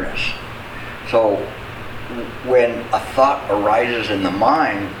awareness. So when a thought arises in the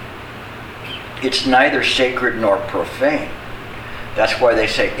mind, it's neither sacred nor profane. That's why they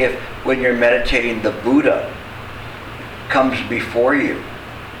say when you're meditating, the Buddha comes before you,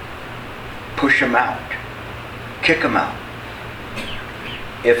 push him out, kick him out.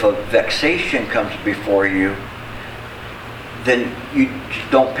 If a vexation comes before you, then you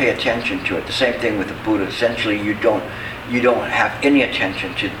don't pay attention to it. The same thing with the Buddha. Essentially, you don't have any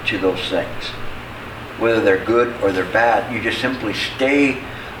attention to those things. Whether they're good or they're bad, you just simply stay.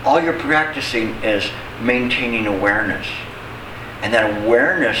 All you're practicing is maintaining awareness. And that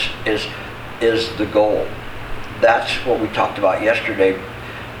awareness is the goal. That's what we talked about yesterday,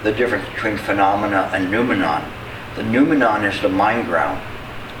 the difference between phenomena and noumenon. The noumenon is the mind ground.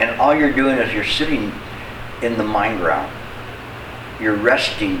 And all you're doing is you're sitting in the mind ground. You're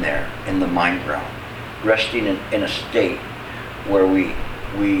resting there in the mind ground. Resting in a state where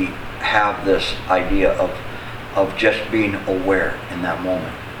we have this idea of just being aware in that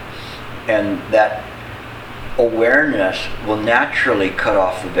moment. And that awareness will naturally cut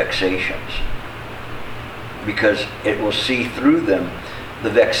off the vexations because it will see through them. The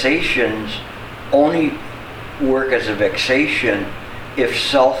vexations only work as a vexation if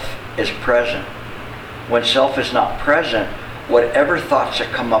self is present. When self is not present, whatever thoughts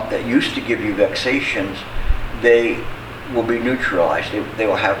that come up that used to give you vexations, they will be neutralized. They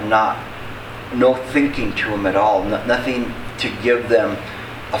will have no thinking to them at all, nothing to give them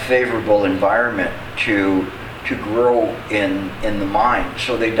a favorable environment to grow in the mind,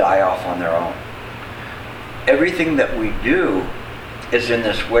 so they die off on their own. everything that we do is in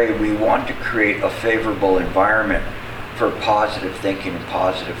this way. We want to create a favorable environment for positive thinking and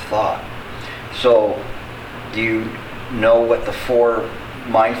positive thought. So, do you know what the 4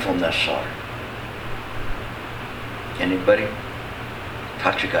 mindfulness are? Anybody?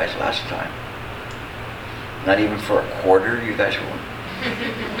 Taught you guys last time. Not even for a quarter, you guys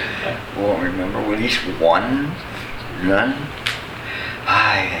won't remember. At least one? None?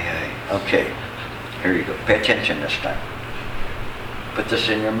 Okay, here you go. Pay attention this time. Put this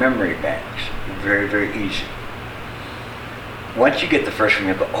in your memory banks. Very, very easy. Once you get the first one,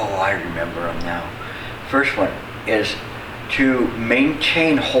 you go, oh, I remember them now. First one is to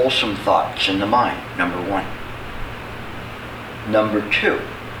maintain wholesome thoughts in the mind, number 1. Number 2,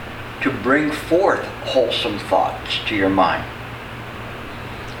 to bring forth wholesome thoughts to your mind.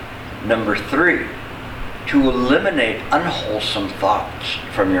 Number 3, to eliminate unwholesome thoughts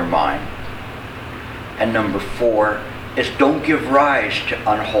from your mind. And number 4 is don't give rise to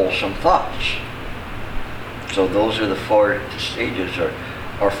unwholesome thoughts. So those are the 4 stages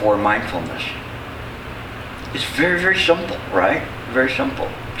or 4 mindfulness. It's very, very simple, right? Very simple.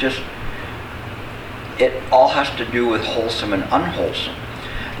 Just, it all has to do with wholesome and unwholesome.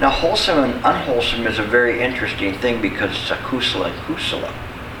 Now, wholesome and unwholesome is a very interesting thing because it's akusala and kusala.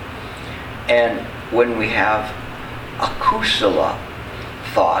 And when we have akusala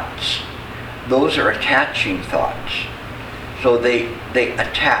thoughts, those are attaching thoughts. So they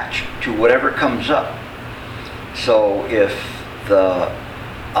attach to whatever comes up. So if the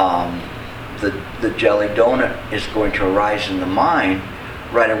jelly donut is going to arise in the mind,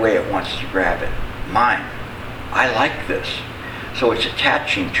 right away it wants to grab it. Mine. I like this. So it's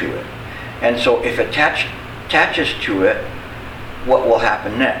attaching to it. And so if it attaches to it, what will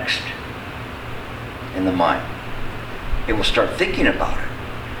happen next in the mind? It will start thinking about it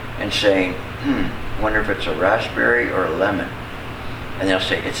and saying, wonder if it's a raspberry or a lemon. And they'll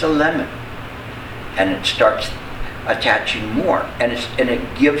say, it's a lemon. And it starts attaching more. And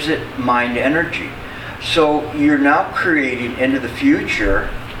it gives it mind energy. So you're now creating into the future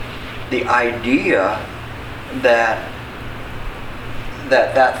the idea that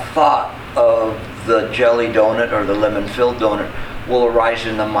thought of the jelly donut or the lemon-filled donut will arise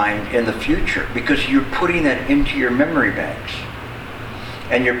in the mind in the future because you're putting that into your memory banks.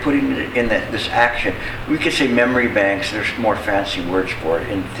 And you're putting it in this action. We could say memory banks, there's more fancy words for it,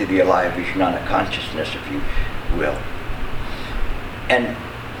 into the Alaya Vijnana consciousness, if you will. And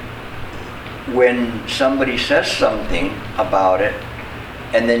when somebody says something about it,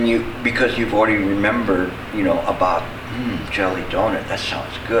 and then because you've already remembered, about jelly donut, that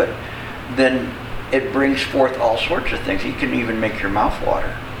sounds good, then it brings forth all sorts of things. You can even make your mouth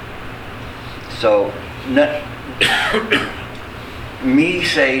water. So, me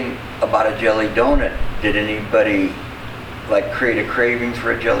saying about a jelly donut, did anybody create a craving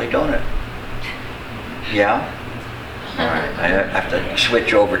for a jelly donut? Yeah? All right, I have to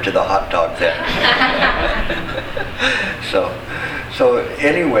switch over to the hot dog then. So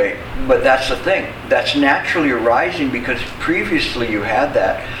anyway, but that's the thing. That's naturally arising because previously you had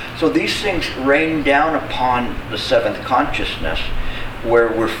that. So these things rain down upon the 7th consciousness where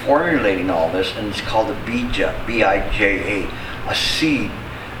we're formulating all this, and it's called a bija, B-I-J-A, a seed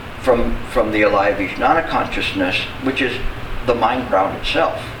from the Alaya Vijnana consciousness, which is the mind ground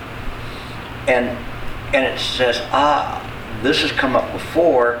itself. And it says, this has come up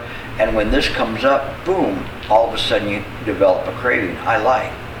before, and when this comes up, boom, all of a sudden you develop a craving. I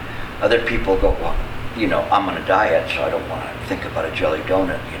like. Other people go, well, I'm on a diet, so I don't want to think about a jelly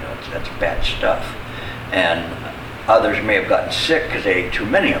donut. That's bad stuff. And others may have gotten sick because they ate too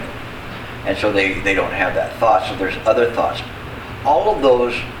many of them. And so they don't have that thought. So there's other thoughts. All of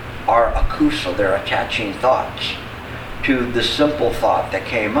those are akusala. They're attaching thoughts to the simple thought that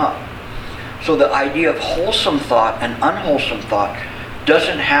came up. So the idea of wholesome thought and unwholesome thought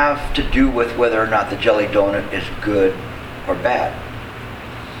doesn't have to do with whether or not the jelly donut is good or bad.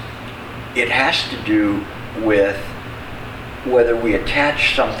 It has to do with whether we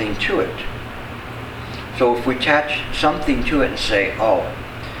attach something to it. So if we attach something to it and say, oh,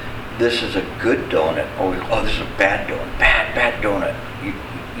 this is a good donut, or oh, this is a bad donut, bad donut,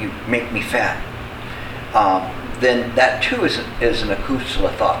 you make me fat, then that too is an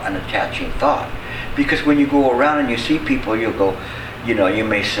akusala thought, an attaching thought. Because when you go around and you see people, you'll go, you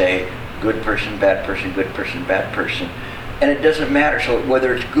may say, good person, bad person, good person, bad person. And it doesn't matter. So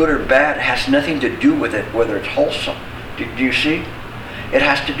whether it's good or bad has nothing to do with it, whether it's wholesome. Do you see? It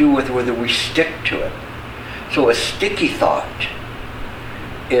has to do with whether we stick to it. So a sticky thought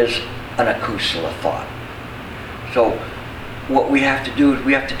is an akusala thought. So what we have to do is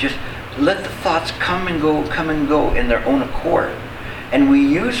we have to just let the thoughts come and go in their own accord. And we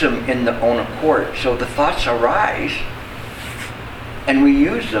use them in their own accord. So the thoughts arise, and we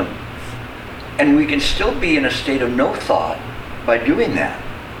use them. And we can still be in a state of no thought by doing that.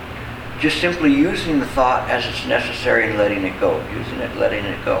 Just simply using the thought as it's necessary and letting it go. Using it, letting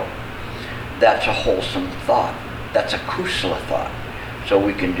it go. That's a wholesome thought. That's a kusala thought. So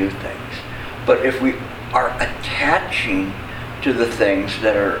we can do things. But if we are attaching to the things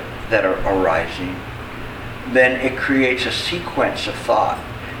that are arising, then it creates a sequence of thought.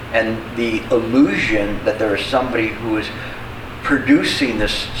 And the illusion that there is somebody who is producing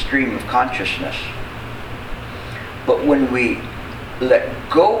this stream of consciousness. But when we let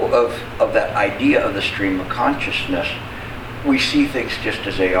go of that idea of the stream of consciousness, we see things just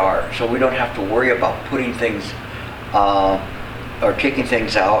as they are. So we don't have to worry about putting things or taking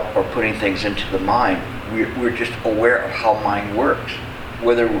things out or putting things into the mind. We're just aware of how mind works,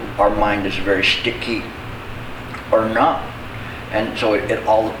 whether our mind is very sticky or not. And so it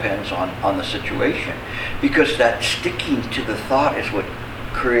all depends on the situation. Because that sticking to the thought is what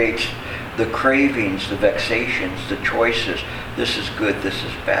creates the cravings, the vexations, the choices. This is good, this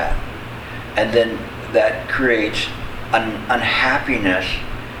is bad. And then that creates an unhappiness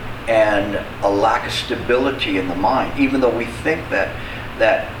and a lack of stability in the mind. Even though we think that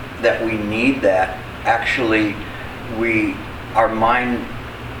we need that, actually our mind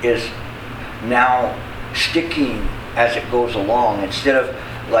is now sticking as it goes along, instead of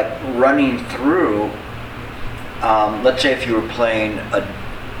like running through. Let's say if you were playing a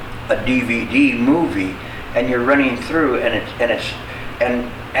DVD movie and you're running through, and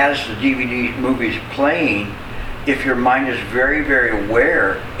as the DVD movie is playing, if your mind is very, very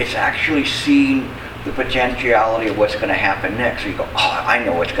aware, it's actually seeing the potentiality of what's going to happen next. So you go, oh, I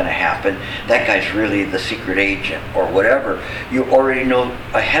know what's going to happen. That guy's really the secret agent, or whatever. You already know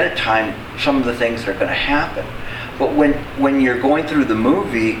ahead of time some of the things that are going to happen. But when you're going through the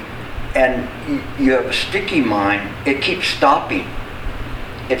movie and you have a sticky mind, it keeps stopping.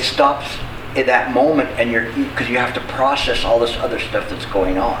 It stops at that moment, and because you have to process all this other stuff that's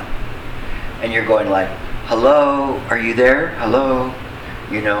going on. And you're going like, hello, are you there? Hello?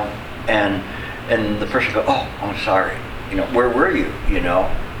 You know, and the person goes, oh, I'm sorry. You know, where were you? You know,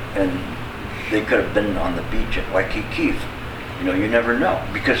 and they could have been on the beach at Waikiki. You know, you never know,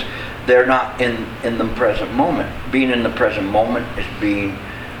 because they're not in the present moment. Being in the present moment is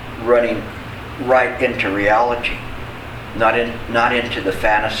running right into reality, not into the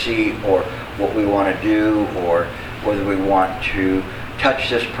fantasy or what we want to do, or whether we want to touch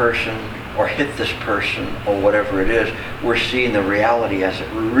this person or hit this person or whatever it is. We're seeing the reality as it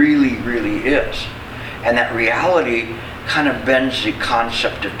really, really is. And that reality kind of bends the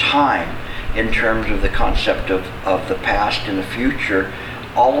concept of time in terms of the concept of the past and the future.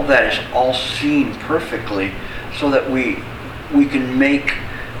 All of that is all seen perfectly, so that we can make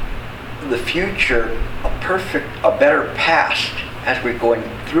the future a better past as we're going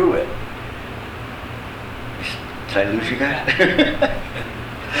through it. Did I lose you guys?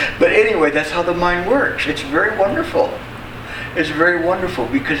 But anyway, that's how the mind works. It's very wonderful. It's very wonderful,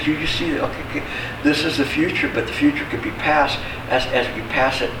 because you just see, okay, this is the future, but the future could be past. As we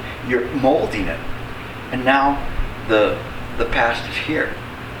pass it, you're molding it. And now the past is here.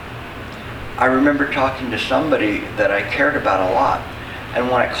 I remember talking to somebody that I cared about a lot, and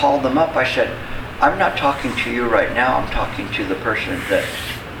when I called them up, I said, I'm not talking to you right now, I'm talking to the person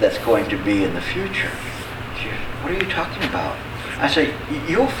that's going to be in the future. She said, what are you talking about? I said,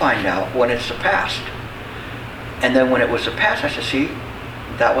 you'll find out when it's the past. And then when it was the past, I said, see,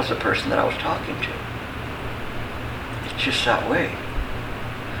 that was the person that I was talking to. It's just that way.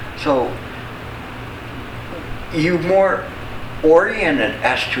 So you're more oriented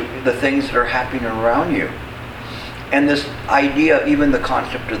as to the things that are happening around you. And this idea, even the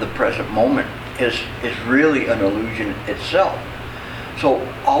concept of the present moment, is really an illusion itself. So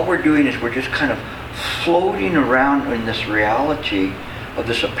all we're doing is we're just kind of floating around in this reality, of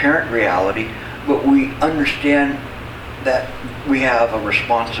this apparent reality, but we understand that we have a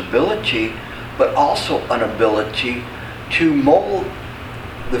responsibility, but also an ability to mold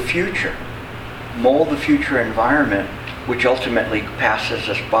the future environment, which ultimately passes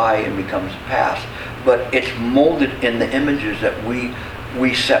us by and becomes past. But it's molded in the images that we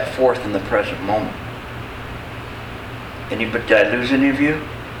set forth in the present moment. Did I lose any of you?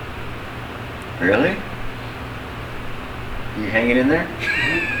 Really? You hanging in there?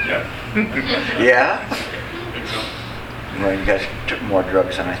 Yeah. Yeah? Well, you guys took more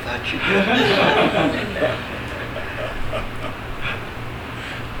drugs than I thought you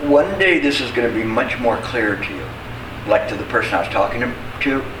did. One day this is going to be much more clear to you. Like to the person I was talking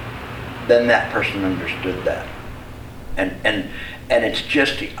to, then that person understood that. And it's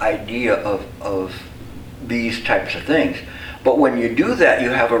just the idea of these types of things. But when you do that,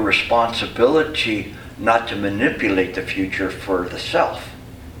 you have a responsibility not to manipulate the future for the self.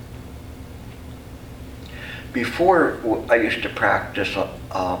 Before, I used to practice a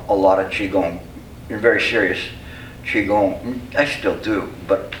lot of Qigong, very serious Qigong. I still do,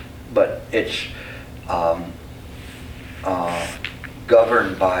 but it's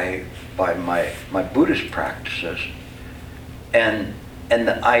governed by my Buddhist practices. And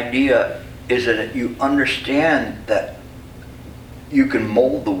the idea is that you understand that you can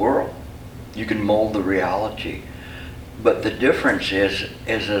mold the world, you can mold the reality. But the difference is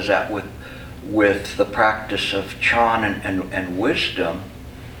that with the practice of Chan and wisdom,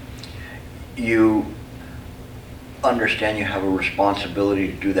 you understand you have a responsibility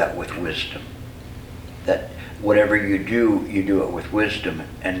to do that with wisdom. That whatever you do it with wisdom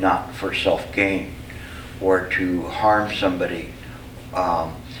and not for self-gain or to harm somebody.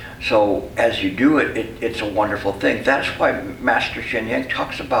 So as you do it, it's a wonderful thing. That's why Master Shen Yang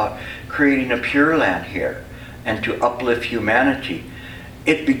talks about creating a Pure Land here and to uplift humanity.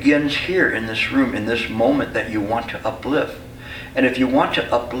 It begins here in this room, in this moment that you want to uplift. And if you want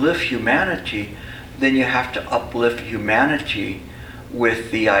to uplift humanity, then you have to uplift humanity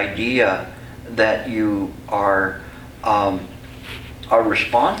with the idea that you are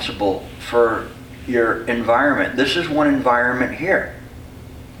responsible for your environment. This is one environment here.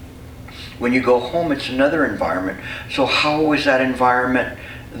 When you go home, it's another environment. So how is that environment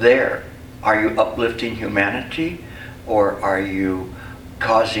there? Are you uplifting humanity, or are you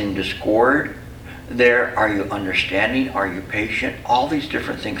causing discord there? Are you understanding? Are you patient? All these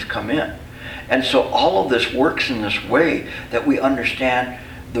different things come in. And so all of this works in this way that we understand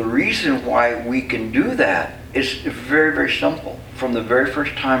the reason why we can do that is very, very simple. From the very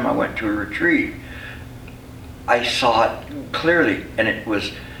first time I went to a retreat, I saw it clearly, and it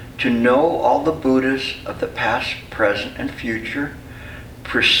was to know all the Buddhas of the past, present, and future,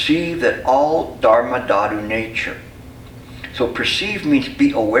 perceive that all Dharma Dhatu nature. So perceive means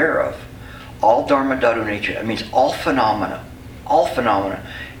be aware of. All Dharma Dhatu nature, it means all phenomena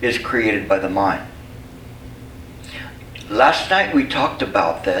is created by the mind. Last night we talked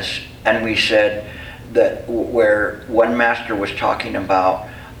about this, and we said that where one master was talking about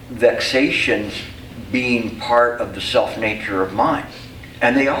vexations being part of the self-nature of mind.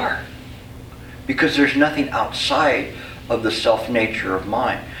 And they are. Because there's nothing outside of the self-nature of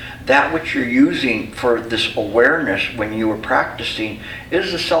mind. That which you're using for this awareness when you were practicing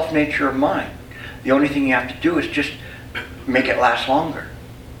is the self-nature of mind. The only thing you have to do is just make it last longer.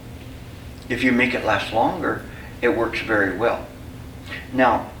 If you make it last longer, it works very well.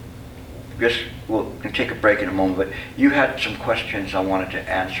 Now, we'll take a break in a moment, but you had some questions I wanted to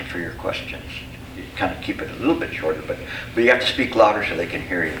answer for your questions. You kind of keep it a little bit shorter, but you have to speak louder so they can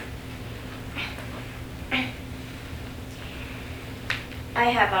hear you. I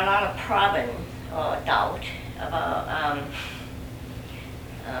have a lot of problem or doubt about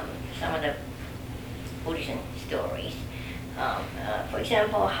some of the Buddhism stories. For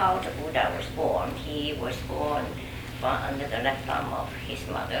example, how the Buddha was born. He was born under the left arm of his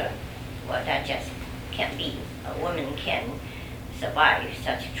mother. Well, that just can't be. A woman can survive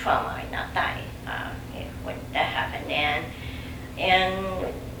such trauma and not die when that happened.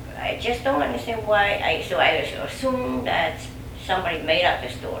 And I just don't understand why. So I assume that somebody made up the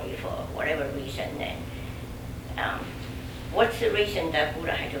story for whatever reason. And what's the reason that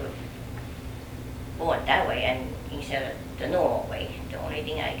Buddha had to born that way and instead of the normal way? The only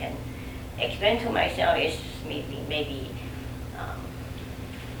thing I can explain to myself is maybe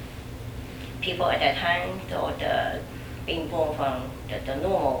people at that time thought being born from the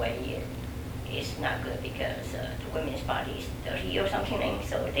normal way is not good because the women's body is dirty or something,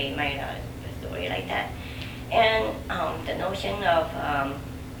 so they made a story like that. And the notion of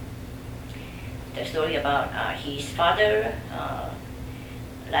the story about his father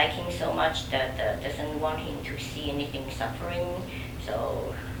liking so much that doesn't want him to see anything suffering,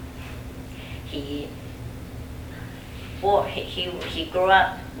 so he grew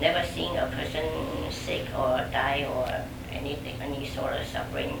up never seeing a person sick or die or any sort of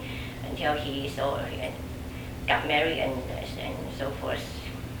suffering until he got married and so forth.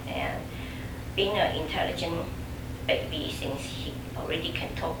 And being an intelligent baby, since he already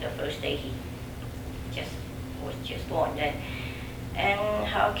can talk the first day he was just born then, and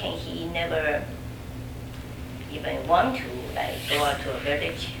how can he never even want to go out to a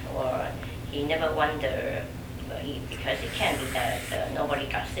village, or he never wonder, because it can be that nobody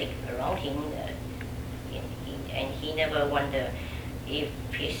got sick around him, and he never wonder if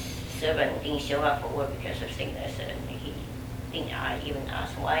his servant didn't show up for work because of sickness, and he didn't even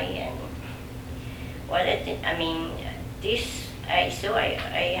ask why. And well, I mean, this. I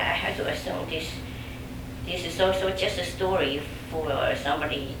have to assume this is also just a story for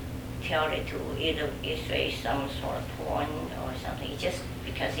somebody tell it to either illustrate some sort of point or something. Just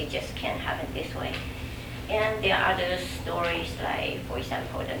because it just can't happen this way. And there are other stories like, for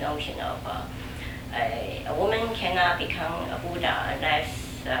example, the notion of a woman cannot become a Buddha unless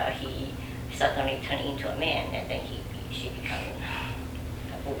he suddenly turns into a man, and then she becomes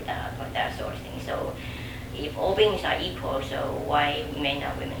a Buddha, or that sort of thing. So if all beings are equal, so why men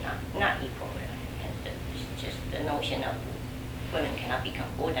and women are not equal? And it's just the notion of women cannot become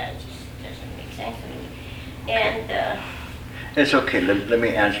Buddha just doesn't make sense to me. And It's okay. Let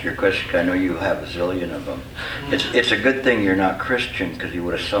me answer your question. I know you have a zillion of them. It's a good thing you're not Christian, because you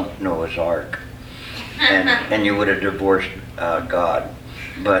would have sunk Noah's Ark, and you would have divorced God.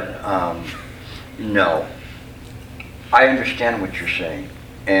 But no, I understand what you're saying,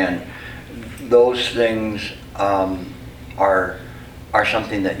 and those things are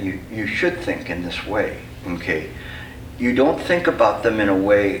something that you should think in this way. Okay. You don't think about them in a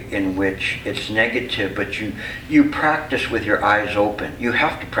way in which it's negative, but you practice with your eyes open. You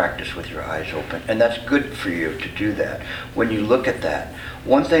have to practice with your eyes open, and that's good for you to do that. When you look at that,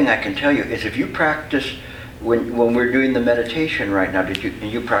 one thing I can tell you is, if you practice, when we're doing the meditation right now,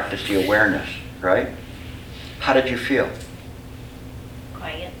 you practice the awareness, right? How did you feel?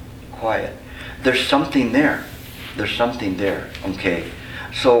 quiet. Quiet. There's something there. There's something there, okay?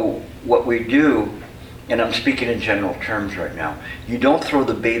 So what we do, and I'm speaking in general terms right now, you don't throw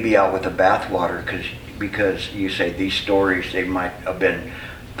the baby out with the bathwater because you say these stories, they might have been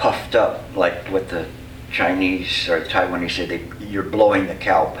puffed up, like what the Chinese or Taiwanese say, you're blowing the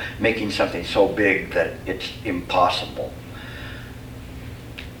cow, making something so big that it's impossible.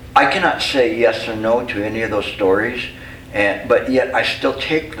 I cannot say yes or no to any of those stories, but yet I still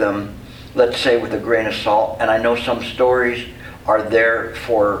take them, let's say, with a grain of salt, and I know some stories are there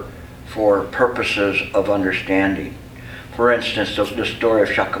for purposes of understanding. For instance, the story of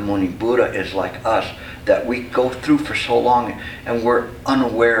Shakyamuni Buddha is like us, that we go through for so long and we're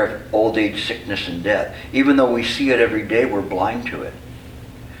unaware of old age, sickness, and death. Even though we see it every day, we're blind to it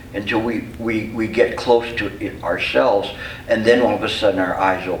until we get close to it ourselves, and then all of a sudden our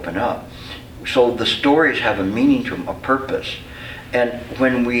eyes open up. So the stories have a meaning to them, a purpose. And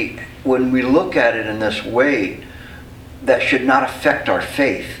when we look at it in this way, that should not affect our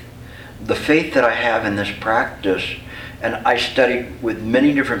faith. The faith that I have in this practice, and I studied with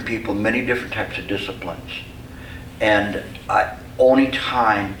many different people, many different types of disciplines. And only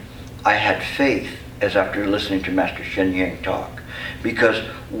time I had faith is after listening to Master Shen Yang talk. Because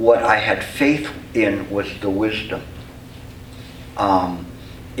what I had faith in was the wisdom.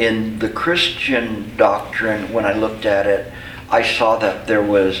 In the Christian doctrine, when I looked at it, I saw that there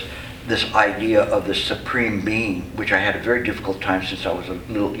was this idea of the Supreme Being, which I had a very difficult time since I was a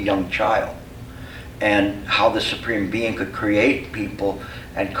little young child, and how the Supreme Being could create people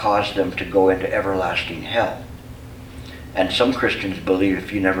and cause them to go into everlasting hell. And some Christians believe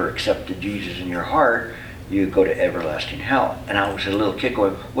if you never accepted Jesus in your heart, you go to everlasting hell. And I was a little kid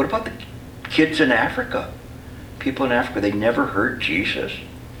going, what about the kids in Africa? People in Africa, they never heard of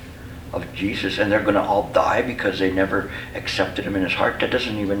Jesus, and they're going to all die because they never accepted him in his heart. That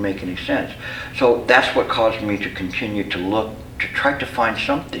doesn't even make any sense. So that's what caused me to continue to look, to try to find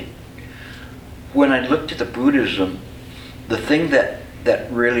something. When I looked at the Buddhism, the thing that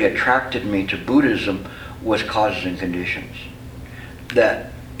really attracted me to Buddhism was causes and conditions.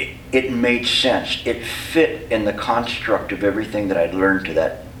 That it made sense. It fit in the construct of everything that I'd learned to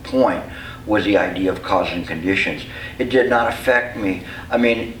that point, was the idea of causes and conditions. It did not affect me. I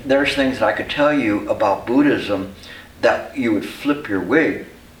mean, there's things that I could tell you about Buddhism that you would flip your wig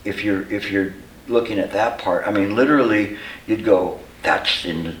if you're looking at that part. I mean, literally, you'd go, that's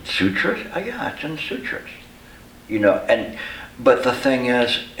in the sutras? Oh yeah, it's in the sutras. You know, but the thing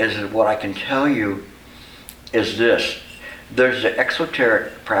is what I can tell you is this. There's the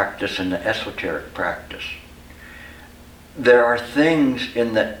exoteric practice and the esoteric practice. There are things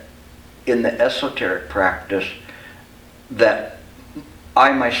in the esoteric practice that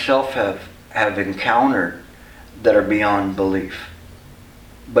I myself have encountered that are beyond belief.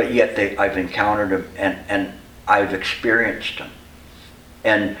 But yet I've encountered them and I've experienced them.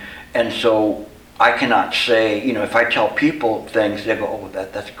 And so I cannot say, you know, if I tell people things, they go, oh,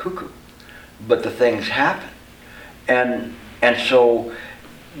 that's cuckoo. But the things happen. And so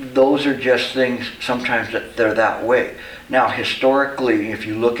those are just things sometimes that they're that way. Now, historically, if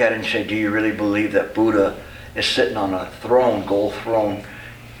you look at it and say, do you really believe that Buddha is sitting on a throne, gold throne,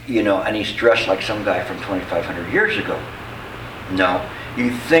 and he's dressed like some guy from 2,500 years ago. No,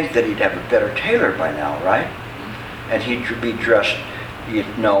 you'd think that he'd have a better tailor by now, right? And he'd be dressed,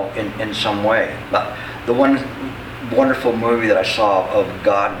 in some way. But the one wonderful movie that I saw of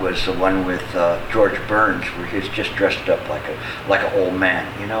God was the one with George Burns, where he's just dressed up like an old man,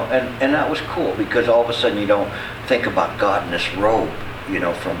 and that was cool, because all of a sudden you don't think about God in this robe,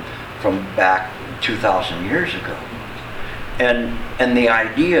 from back 2,000 years ago. And the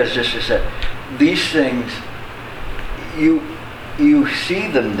idea is this: is that these things, you see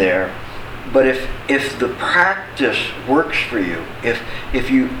them there, but if the practice works for you,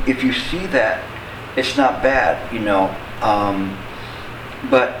 if you see that, it's not bad, no,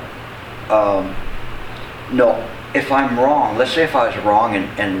 if I'm wrong, let's say if I was wrong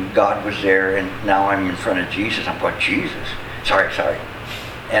and God was there and now I'm in front of Jesus, I'm going, Jesus, sorry,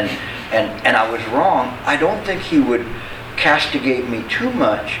 and I was wrong, I don't think he would castigate me too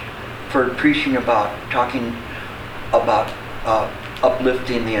much for talking about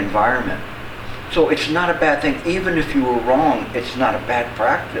uplifting the environment. So it's not a bad thing. Even if you were wrong, it's not a bad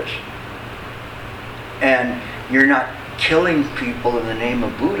practice. And you're not killing people in the name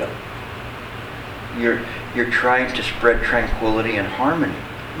of Buddha. You're trying to spread tranquility and harmony.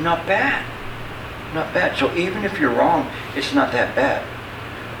 Not bad. Not bad. So even if you're wrong, it's not that bad.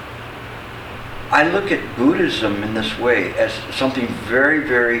 I look at Buddhism in this way as something very,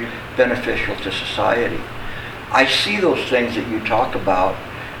 very beneficial to society. I see those things that you talk about,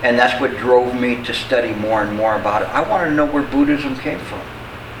 and that's what drove me to study more and more about it. I wanted to know where Buddhism came from.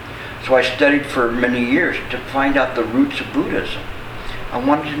 So I studied for many years to find out the roots of Buddhism. I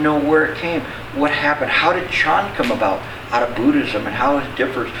wanted to know where it came, what happened, how did Chan come about out of Buddhism, and how it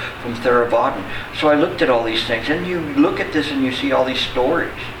differs from Theravada. So I looked at all these things, and you look at this and you see all these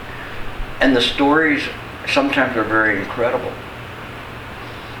stories. And the stories sometimes are very incredible.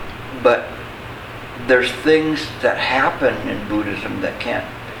 But there's things that happen in Buddhism that can't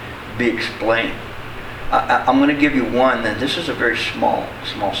be explained. I'm going to give you one, and this is a very small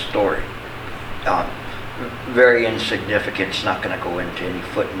story. Very insignificant. It's not going to go into any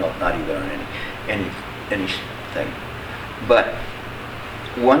footnote, not even on anything. But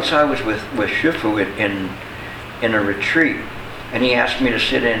once I was with Shifu in a retreat, and he asked me to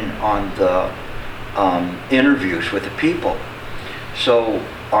sit in on the interviews with the people. So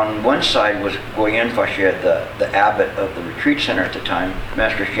on one side was Guoyen Fashe, the abbot of the retreat center at the time,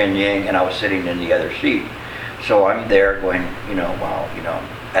 Master Shen Yang, and I was sitting in the other seat. So I'm there going,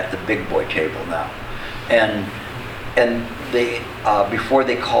 at the big boy table now. And they, before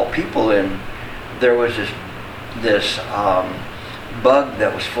they call people in, there was this bug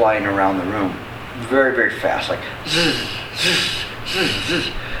that was flying around the room, very, very fast, like zzz, zzz, zzz,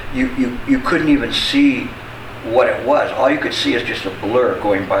 zzz. You couldn't even see what it was. All you could see is just a blur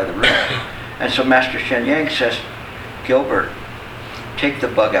going by the room. And so Master Shen Yang says, Gilbert, take the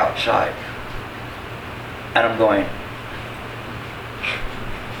bug outside. And I'm going,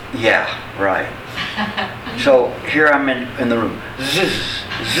 yeah, right. So here I'm in the room. Zzz,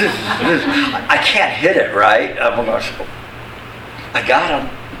 zzz, zzz. I can't hit it, right? I'm going, I got him.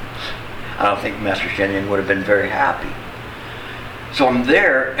 I don't think Master Shen Yang would have been very happy. So I'm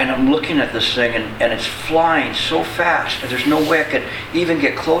there and I'm looking at this thing and it's flying so fast and there's no way I could even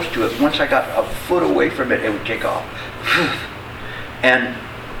get close to it. Once I got a foot away from it, it would take off.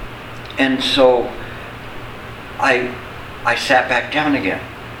 And so I sat back down again,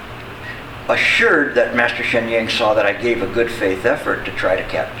 assured that Master Shen Yang saw that I gave a good faith effort to try to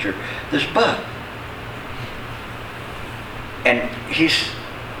capture this bug. And he's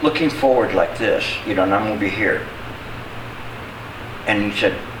looking forward like this, and I'm going to be here. And he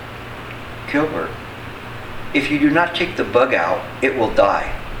said, Gilbert, if you do not take the bug out, it will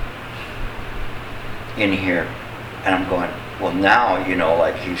die in here. And I'm going, well, now,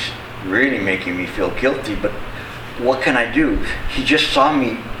 he's really making me feel guilty, but what can I do? He just saw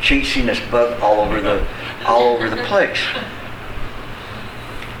me chasing this bug all over the place.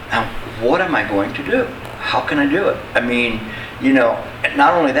 Now, what am I going to do? How can I do it? I mean,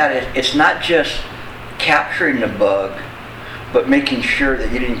 not only that, it's not just capturing the bug, but making sure that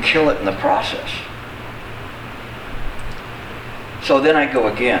you didn't kill it in the process. So then I go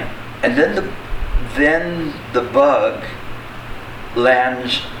again. And then the bug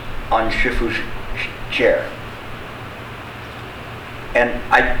lands on Shifu's chair. And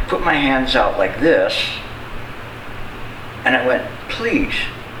I put my hands out like this, and I went, please,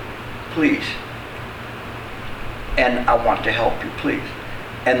 please. And I want to help you, please.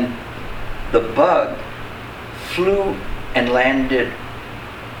 And the bug flew and landed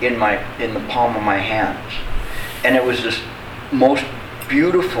in the palm of my hands. And it was this most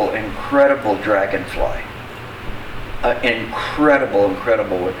beautiful, incredible dragonfly. Incredible,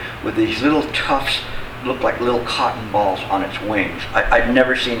 with these little tufts, look like little cotton balls on its wings. I'd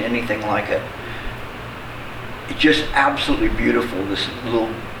never seen anything like it. It's just absolutely beautiful, this little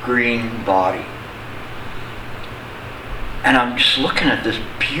green body. And I'm just looking at this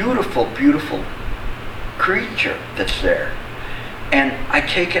beautiful, beautiful creature that's there. And I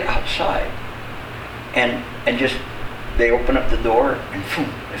take it outside. And just, they open up the door and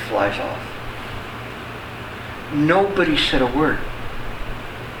boom, it flies off. Nobody said a word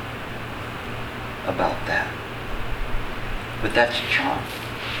about that. But that's Chan.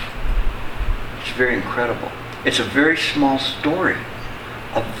 It's very incredible. It's a very small story.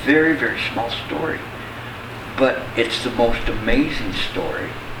 A very, very small story. But it's the most amazing story,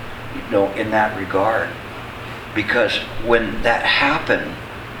 in that regard. Because when that happened,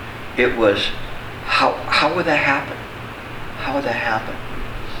 it was, how would that happen? How would that happen?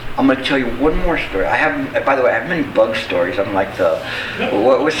 I'm going to tell you one more story. By the way, I have many bug stories. I'm like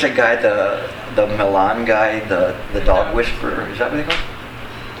what's the guy, the Milan guy, the dog whisperer? Is that what they call him?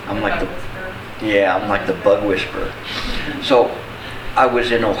 I'm like I'm like the bug whisperer. So I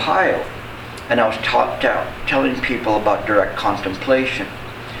was in Ohio, and I was telling people about direct contemplation.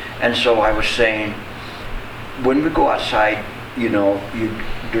 And so I was saying, when we go outside, you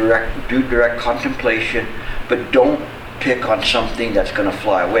do direct contemplation, but don't pick on something that's going to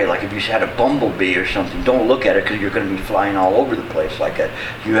fly away. Like if you had a bumblebee or something, don't look at it because you're going to be flying all over the place like that.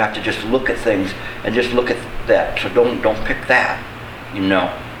 You have to just look at things and just look at that. So don't pick that,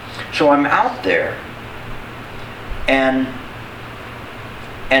 So I'm out there, and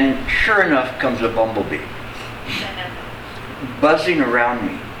sure enough comes a bumblebee buzzing around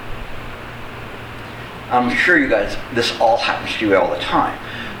me. I'm sure you guys, this all happens to you all the time.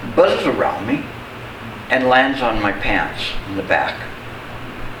 Buzzes around me and lands on my pants in the back.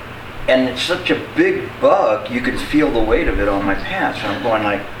 And it's such a big bug, you can feel the weight of it on my pants. And I'm going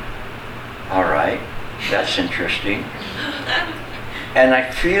like, all right, that's interesting. And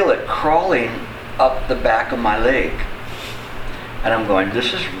I feel it crawling up the back of my leg. And I'm going,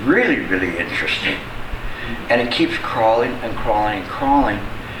 this is really, really interesting. And it keeps crawling and crawling and crawling.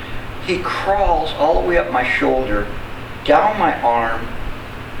 He crawls all the way up my shoulder, down my arm,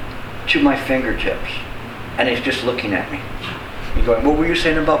 to my fingertips. And he's just looking at me. He's going, what were you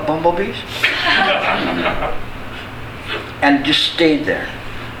saying about bumblebees? And just stayed there.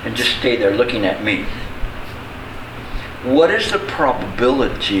 And just stayed there looking at me. What is the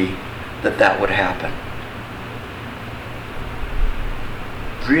probability that that would happen?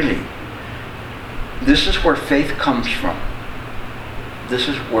 Really? This is where faith comes from. This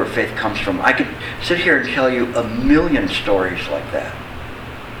is where faith comes from. I could sit here and tell you a million stories like that.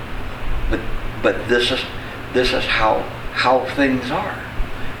 But this is how things are.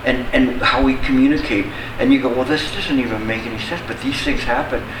 And how we communicate. And you go, well, this doesn't even make any sense, but these things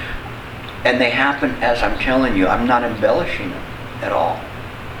happen. And they happen as I'm telling you. I'm not embellishing them at all.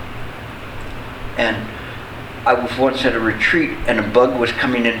 And I was once at a retreat, and a bug was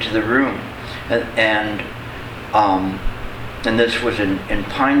coming into the room. And this was in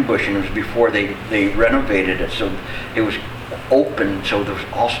Pine Bush, and it was before they renovated it. So it was open, so there was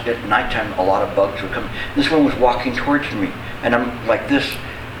also, at nighttime, a lot of bugs would come. This one was walking towards me, and I'm like this,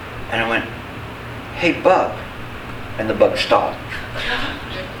 and I went, hey, bug. And the bug stopped.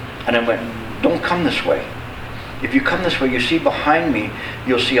 And I went, don't come this way. If you come this way, you see behind me,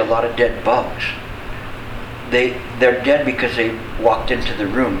 you'll see a lot of dead bugs. They're dead because they walked into the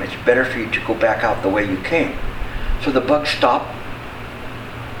room. It's better for you to go back out the way you came. So the bug stopped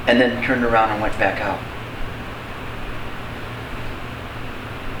and then turned around and went back out.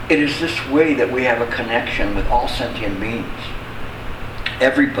 It is this way that we have a connection with all sentient beings.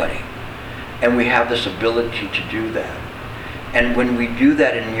 Everybody. And we have this ability to do that. And when we do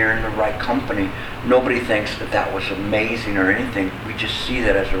that and you're in the right company, nobody thinks that that was amazing or anything. We just see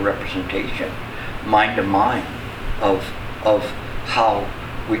that as a representation, mind to mind, of how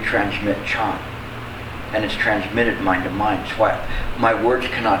we transmit Chan. And it's transmitted mind to mind. That's why my words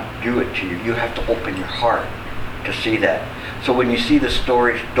cannot do it to you. You have to open your heart to see that. So when you see the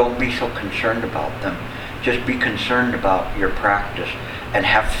stories, don't be so concerned about them. Just be concerned about your practice and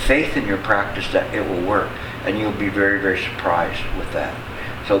have faith in your practice that it will work. And you'll be very, very surprised with that.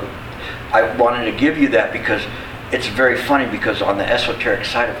 So I wanted to give you that because it's very funny, because on the esoteric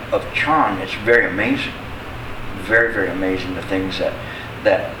side of Chan, it's very amazing. Very, very amazing the things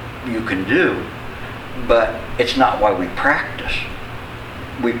that you can do. But it's not why we practice.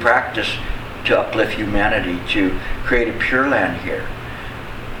 We practice to uplift humanity, to create a Pure Land here.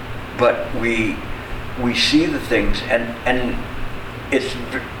 But we see the things, and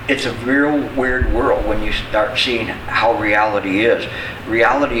it's a real weird world when you start seeing how reality is.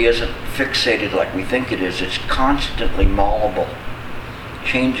 Reality isn't fixated like we think it is. It's constantly malleable,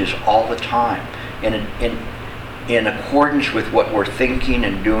 changes all the time, and in accordance with what we're thinking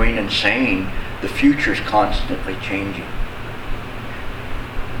and doing and saying, the future's constantly changing.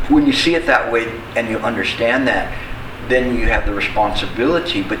 When you see it that way and you understand that, then you have the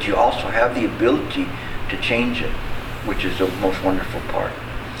responsibility, but you also have the ability to change it, which is the most wonderful part.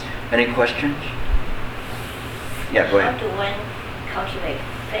 Any questions? Yeah, go How ahead. do one cultivate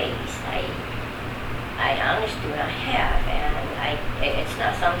faith? I honestly do not have, and it's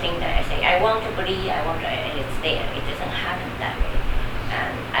not something that I say, I want to believe, and it's there. It doesn't happen that way.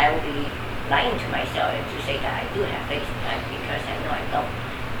 And I will be lying to myself to say that I do have faith, because I know I don't.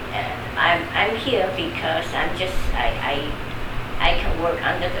 And I'm here because I can work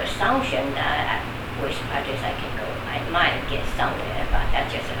under the assumption that with practice I can go. I might get somewhere, but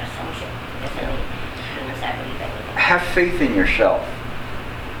that's just an assumption. Definitely means I believe anything. Have faith in yourself.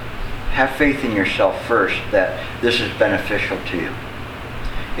 Have faith in yourself first that this is beneficial to you.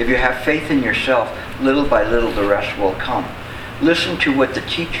 If you have faith in yourself, little by little the rest will come. Listen to what the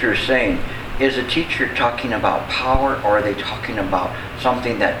teacher is saying. Is the teacher talking about power, or are they talking about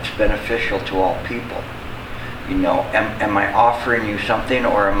something that's beneficial to all people? You know, am I offering you something,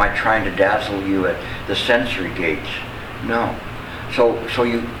 or am I trying to dazzle you at the sensory gates? No. So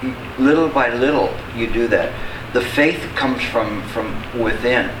you little by little you do that. The faith comes from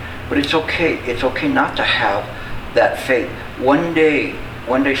within, but it's okay. It's okay not to have that faith. One day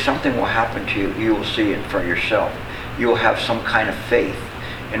something will happen to you. You will see it for yourself. You will have some kind of faith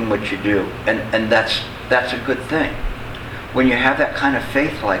in what you do, and that's a good thing. When you have that kind of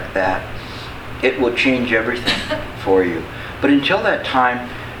faith like that, it will change everything for you. But until that time,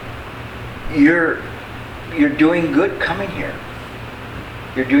 you're doing good coming here.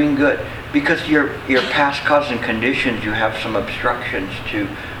 You're doing good because your past cause and conditions. You have some obstructions to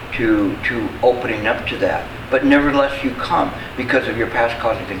opening up to that. But nevertheless, you come because of your past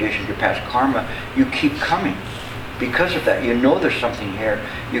cause and conditions, your past karma. You keep coming because of that. You know there's something here.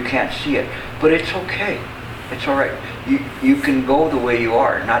 You can't see it, but it's okay. It's all right. You can go the way you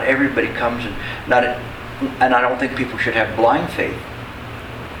are. Not everybody comes, and I don't think people should have blind faith.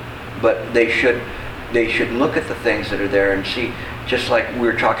 But they should look at the things that are there and see. Just like we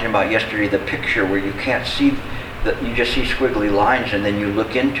were talking about yesterday, the picture where you can't see, you just see squiggly lines, and then you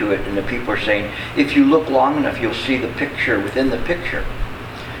look into it, and the people are saying, if you look long enough, you'll see the picture within the picture.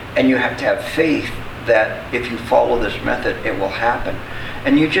 And you have to have faith that if you follow this method, it will happen.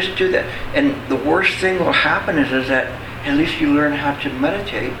 And you just do that. And the worst thing will happen is that at least you learn how to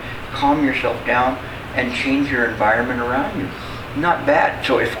meditate, calm yourself down, and change your environment around you. Not bad.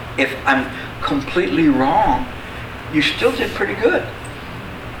 So if I'm completely wrong, you still did pretty good.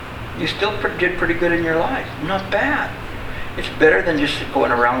 You still did pretty good in your life. Not bad. It's better than just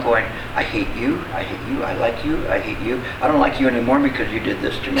going around going, I hate you, I hate you, I like you, I hate you. I don't like you anymore because you did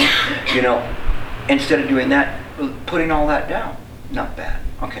this to me. You know, instead of doing that, putting all that down. Not bad.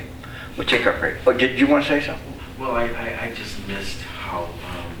 Okay. We'll take our break. Oh, did you want to say something? Well, I just missed how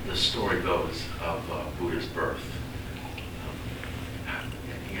the story goes of Buddha's birth.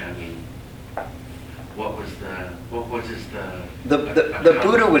 Yeah, I mean, what was The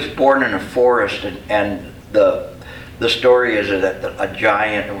Buddha was born in a forest, and the story is that a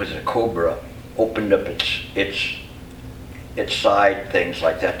giant, it was a cobra, opened up its side things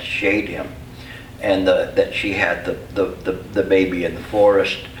like that to shade him, and that she had the baby in the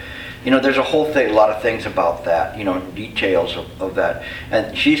forest. You know, there's a whole thing, a lot of things about that, you know, details of that.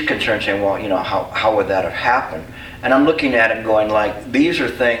 And she's concerned, saying, well, you know, how would that have happened? And I'm looking at it going like, these are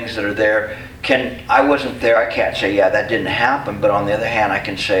things that are there. I wasn't there, I can't say, yeah, that didn't happen. But on the other hand, I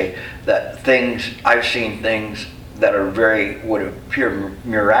can say that I've seen things that are would appear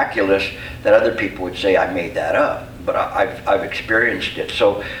miraculous that other people would say, I made that up. But I've experienced it.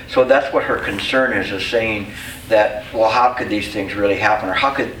 So that's what her concern is saying that, well, how could these things really happen? Or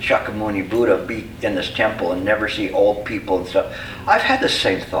how could Shakyamuni Buddha be in this temple and never see old people and stuff? I've had the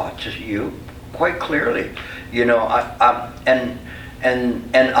same thoughts as you, quite clearly. You know, and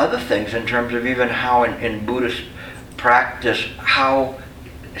other things in terms of even how in Buddhist practice, how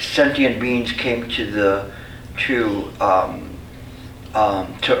sentient beings came to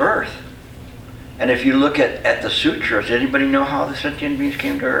Earth. And if you look at the sutras, anybody know how the sentient beings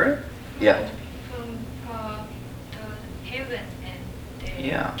came to Earth? Yeah. From the heaven, and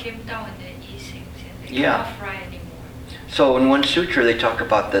they came down and they eat things, and they cannot fly anymore. So in one sutra they talk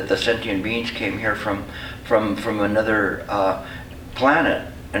about that the sentient beings came here from another planet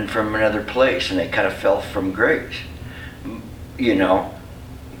and from another place, and they kind of fell from grace. you know,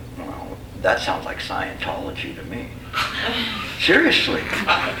 well, that sounds like Scientology to me. Seriously.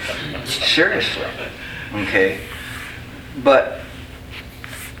 Seriously. Okay? But,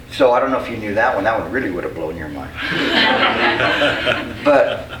 so I don't know if you knew that one. That one really would have blown your mind.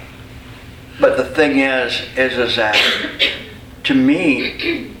 But the thing is that, to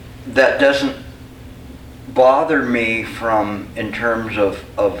me, that doesn't bother me from, in terms of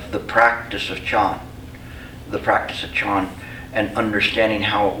the practice of Chan. The practice of Chan and understanding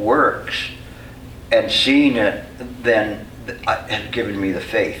how it works and seeing it, then has given me the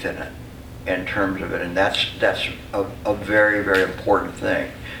faith in it, in terms of it. And that's a very, very important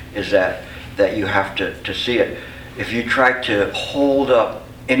thing, is that you have to see it. If you try to hold up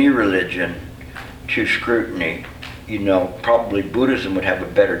any religion to scrutiny, you know, probably Buddhism would have a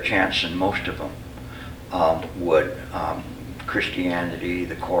better chance than most of them would. Christianity,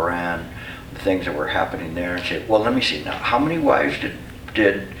 the Quran, the things that were happening there, and say, well, let me see now, how many wives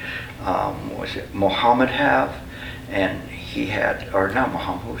did was it Muhammad have? And he had, or not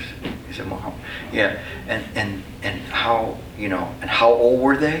Muhammad, is it Muhammad? Yeah, and how, you know, and how old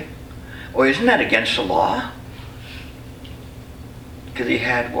were they? Well, isn't that against the law? Because he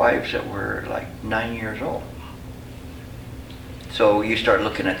had wives that were like 9 years old. So you start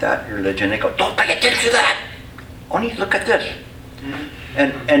looking at that religion, they go, don't pay attention to that! Only look at this.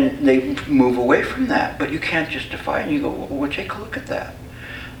 And they move away from that. But you can't justify it. And you go, well, take a look at that.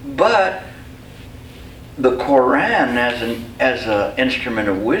 But the Quran as an instrument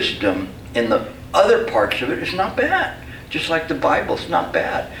of wisdom in the other parts of it is not bad. Just like the Bible, it's not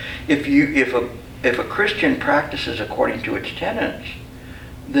bad. If a Christian practices according to its tenets,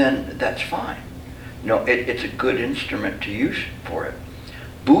 then that's fine. No, it's a good instrument to use for it.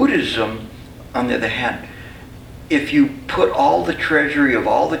 Buddhism, on the other hand, if you put all the treasury of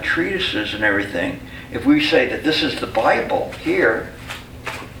all the treatises and everything, if we say that this is the Bible here,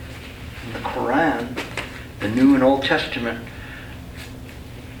 the Quran, the New and Old Testament,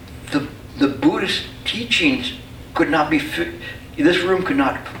 the Buddhist teachings could not be this room could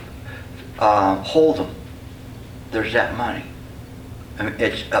not hold them. There's that many. I mean,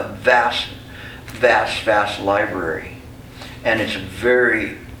 it's a vast library, and it's a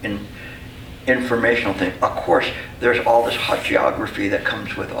very informational thing. Of course, there's all this hagiography that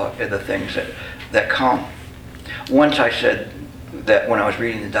comes with all the things that come. Once I said that when I was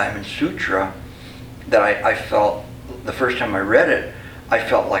reading the Diamond Sutra, that I felt, the first time I read it, I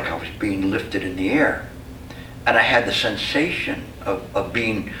felt like I was being lifted in the air. And I had the sensation of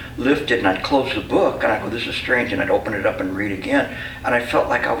being lifted, and I'd close the book, and I'd go, this is strange, and I'd open it up and read again. And I felt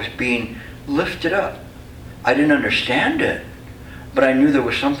like I was being lifted up. I didn't understand it, but I knew there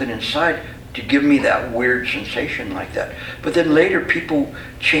was something inside to give me that weird sensation like that. But then later people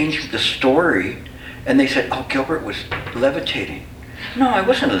changed the story, and they said, oh, Gilbert was levitating. No, I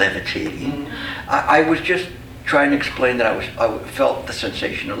wasn't levitating. I was just trying to explain that I felt the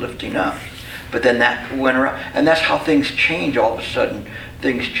sensation of lifting up. But then that went around, and that's how things change. All of a sudden,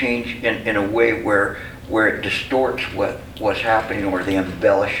 things change in a way where it distorts what's happening, or they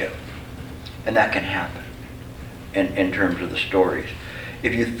embellish it. And that can happen in terms of the stories.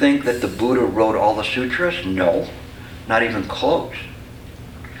 If you think that the Buddha wrote all the sutras, no, not even close.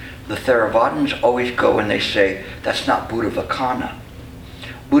 The Theravadins always go and they say, that's not Buddha Vacana.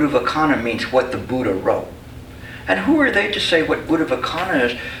 Buddha Vacana means what the Buddha wrote. And who are they to say what Buddha Vacana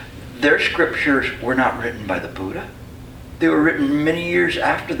is? Their scriptures were not written by the Buddha. They were written many years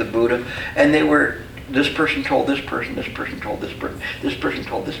after the Buddha, and they were, this person told this person, this person told this person, this person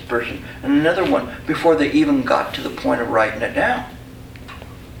told this person, and another one, before they even got to the point of writing it down.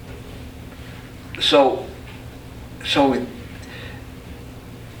 So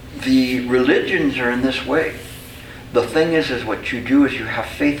the religions are in this way. The thing is what you do is you have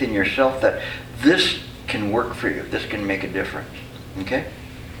faith in yourself that this can work for you. This can make a difference. Okay?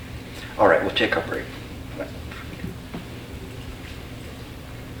 All right, we'll take a break.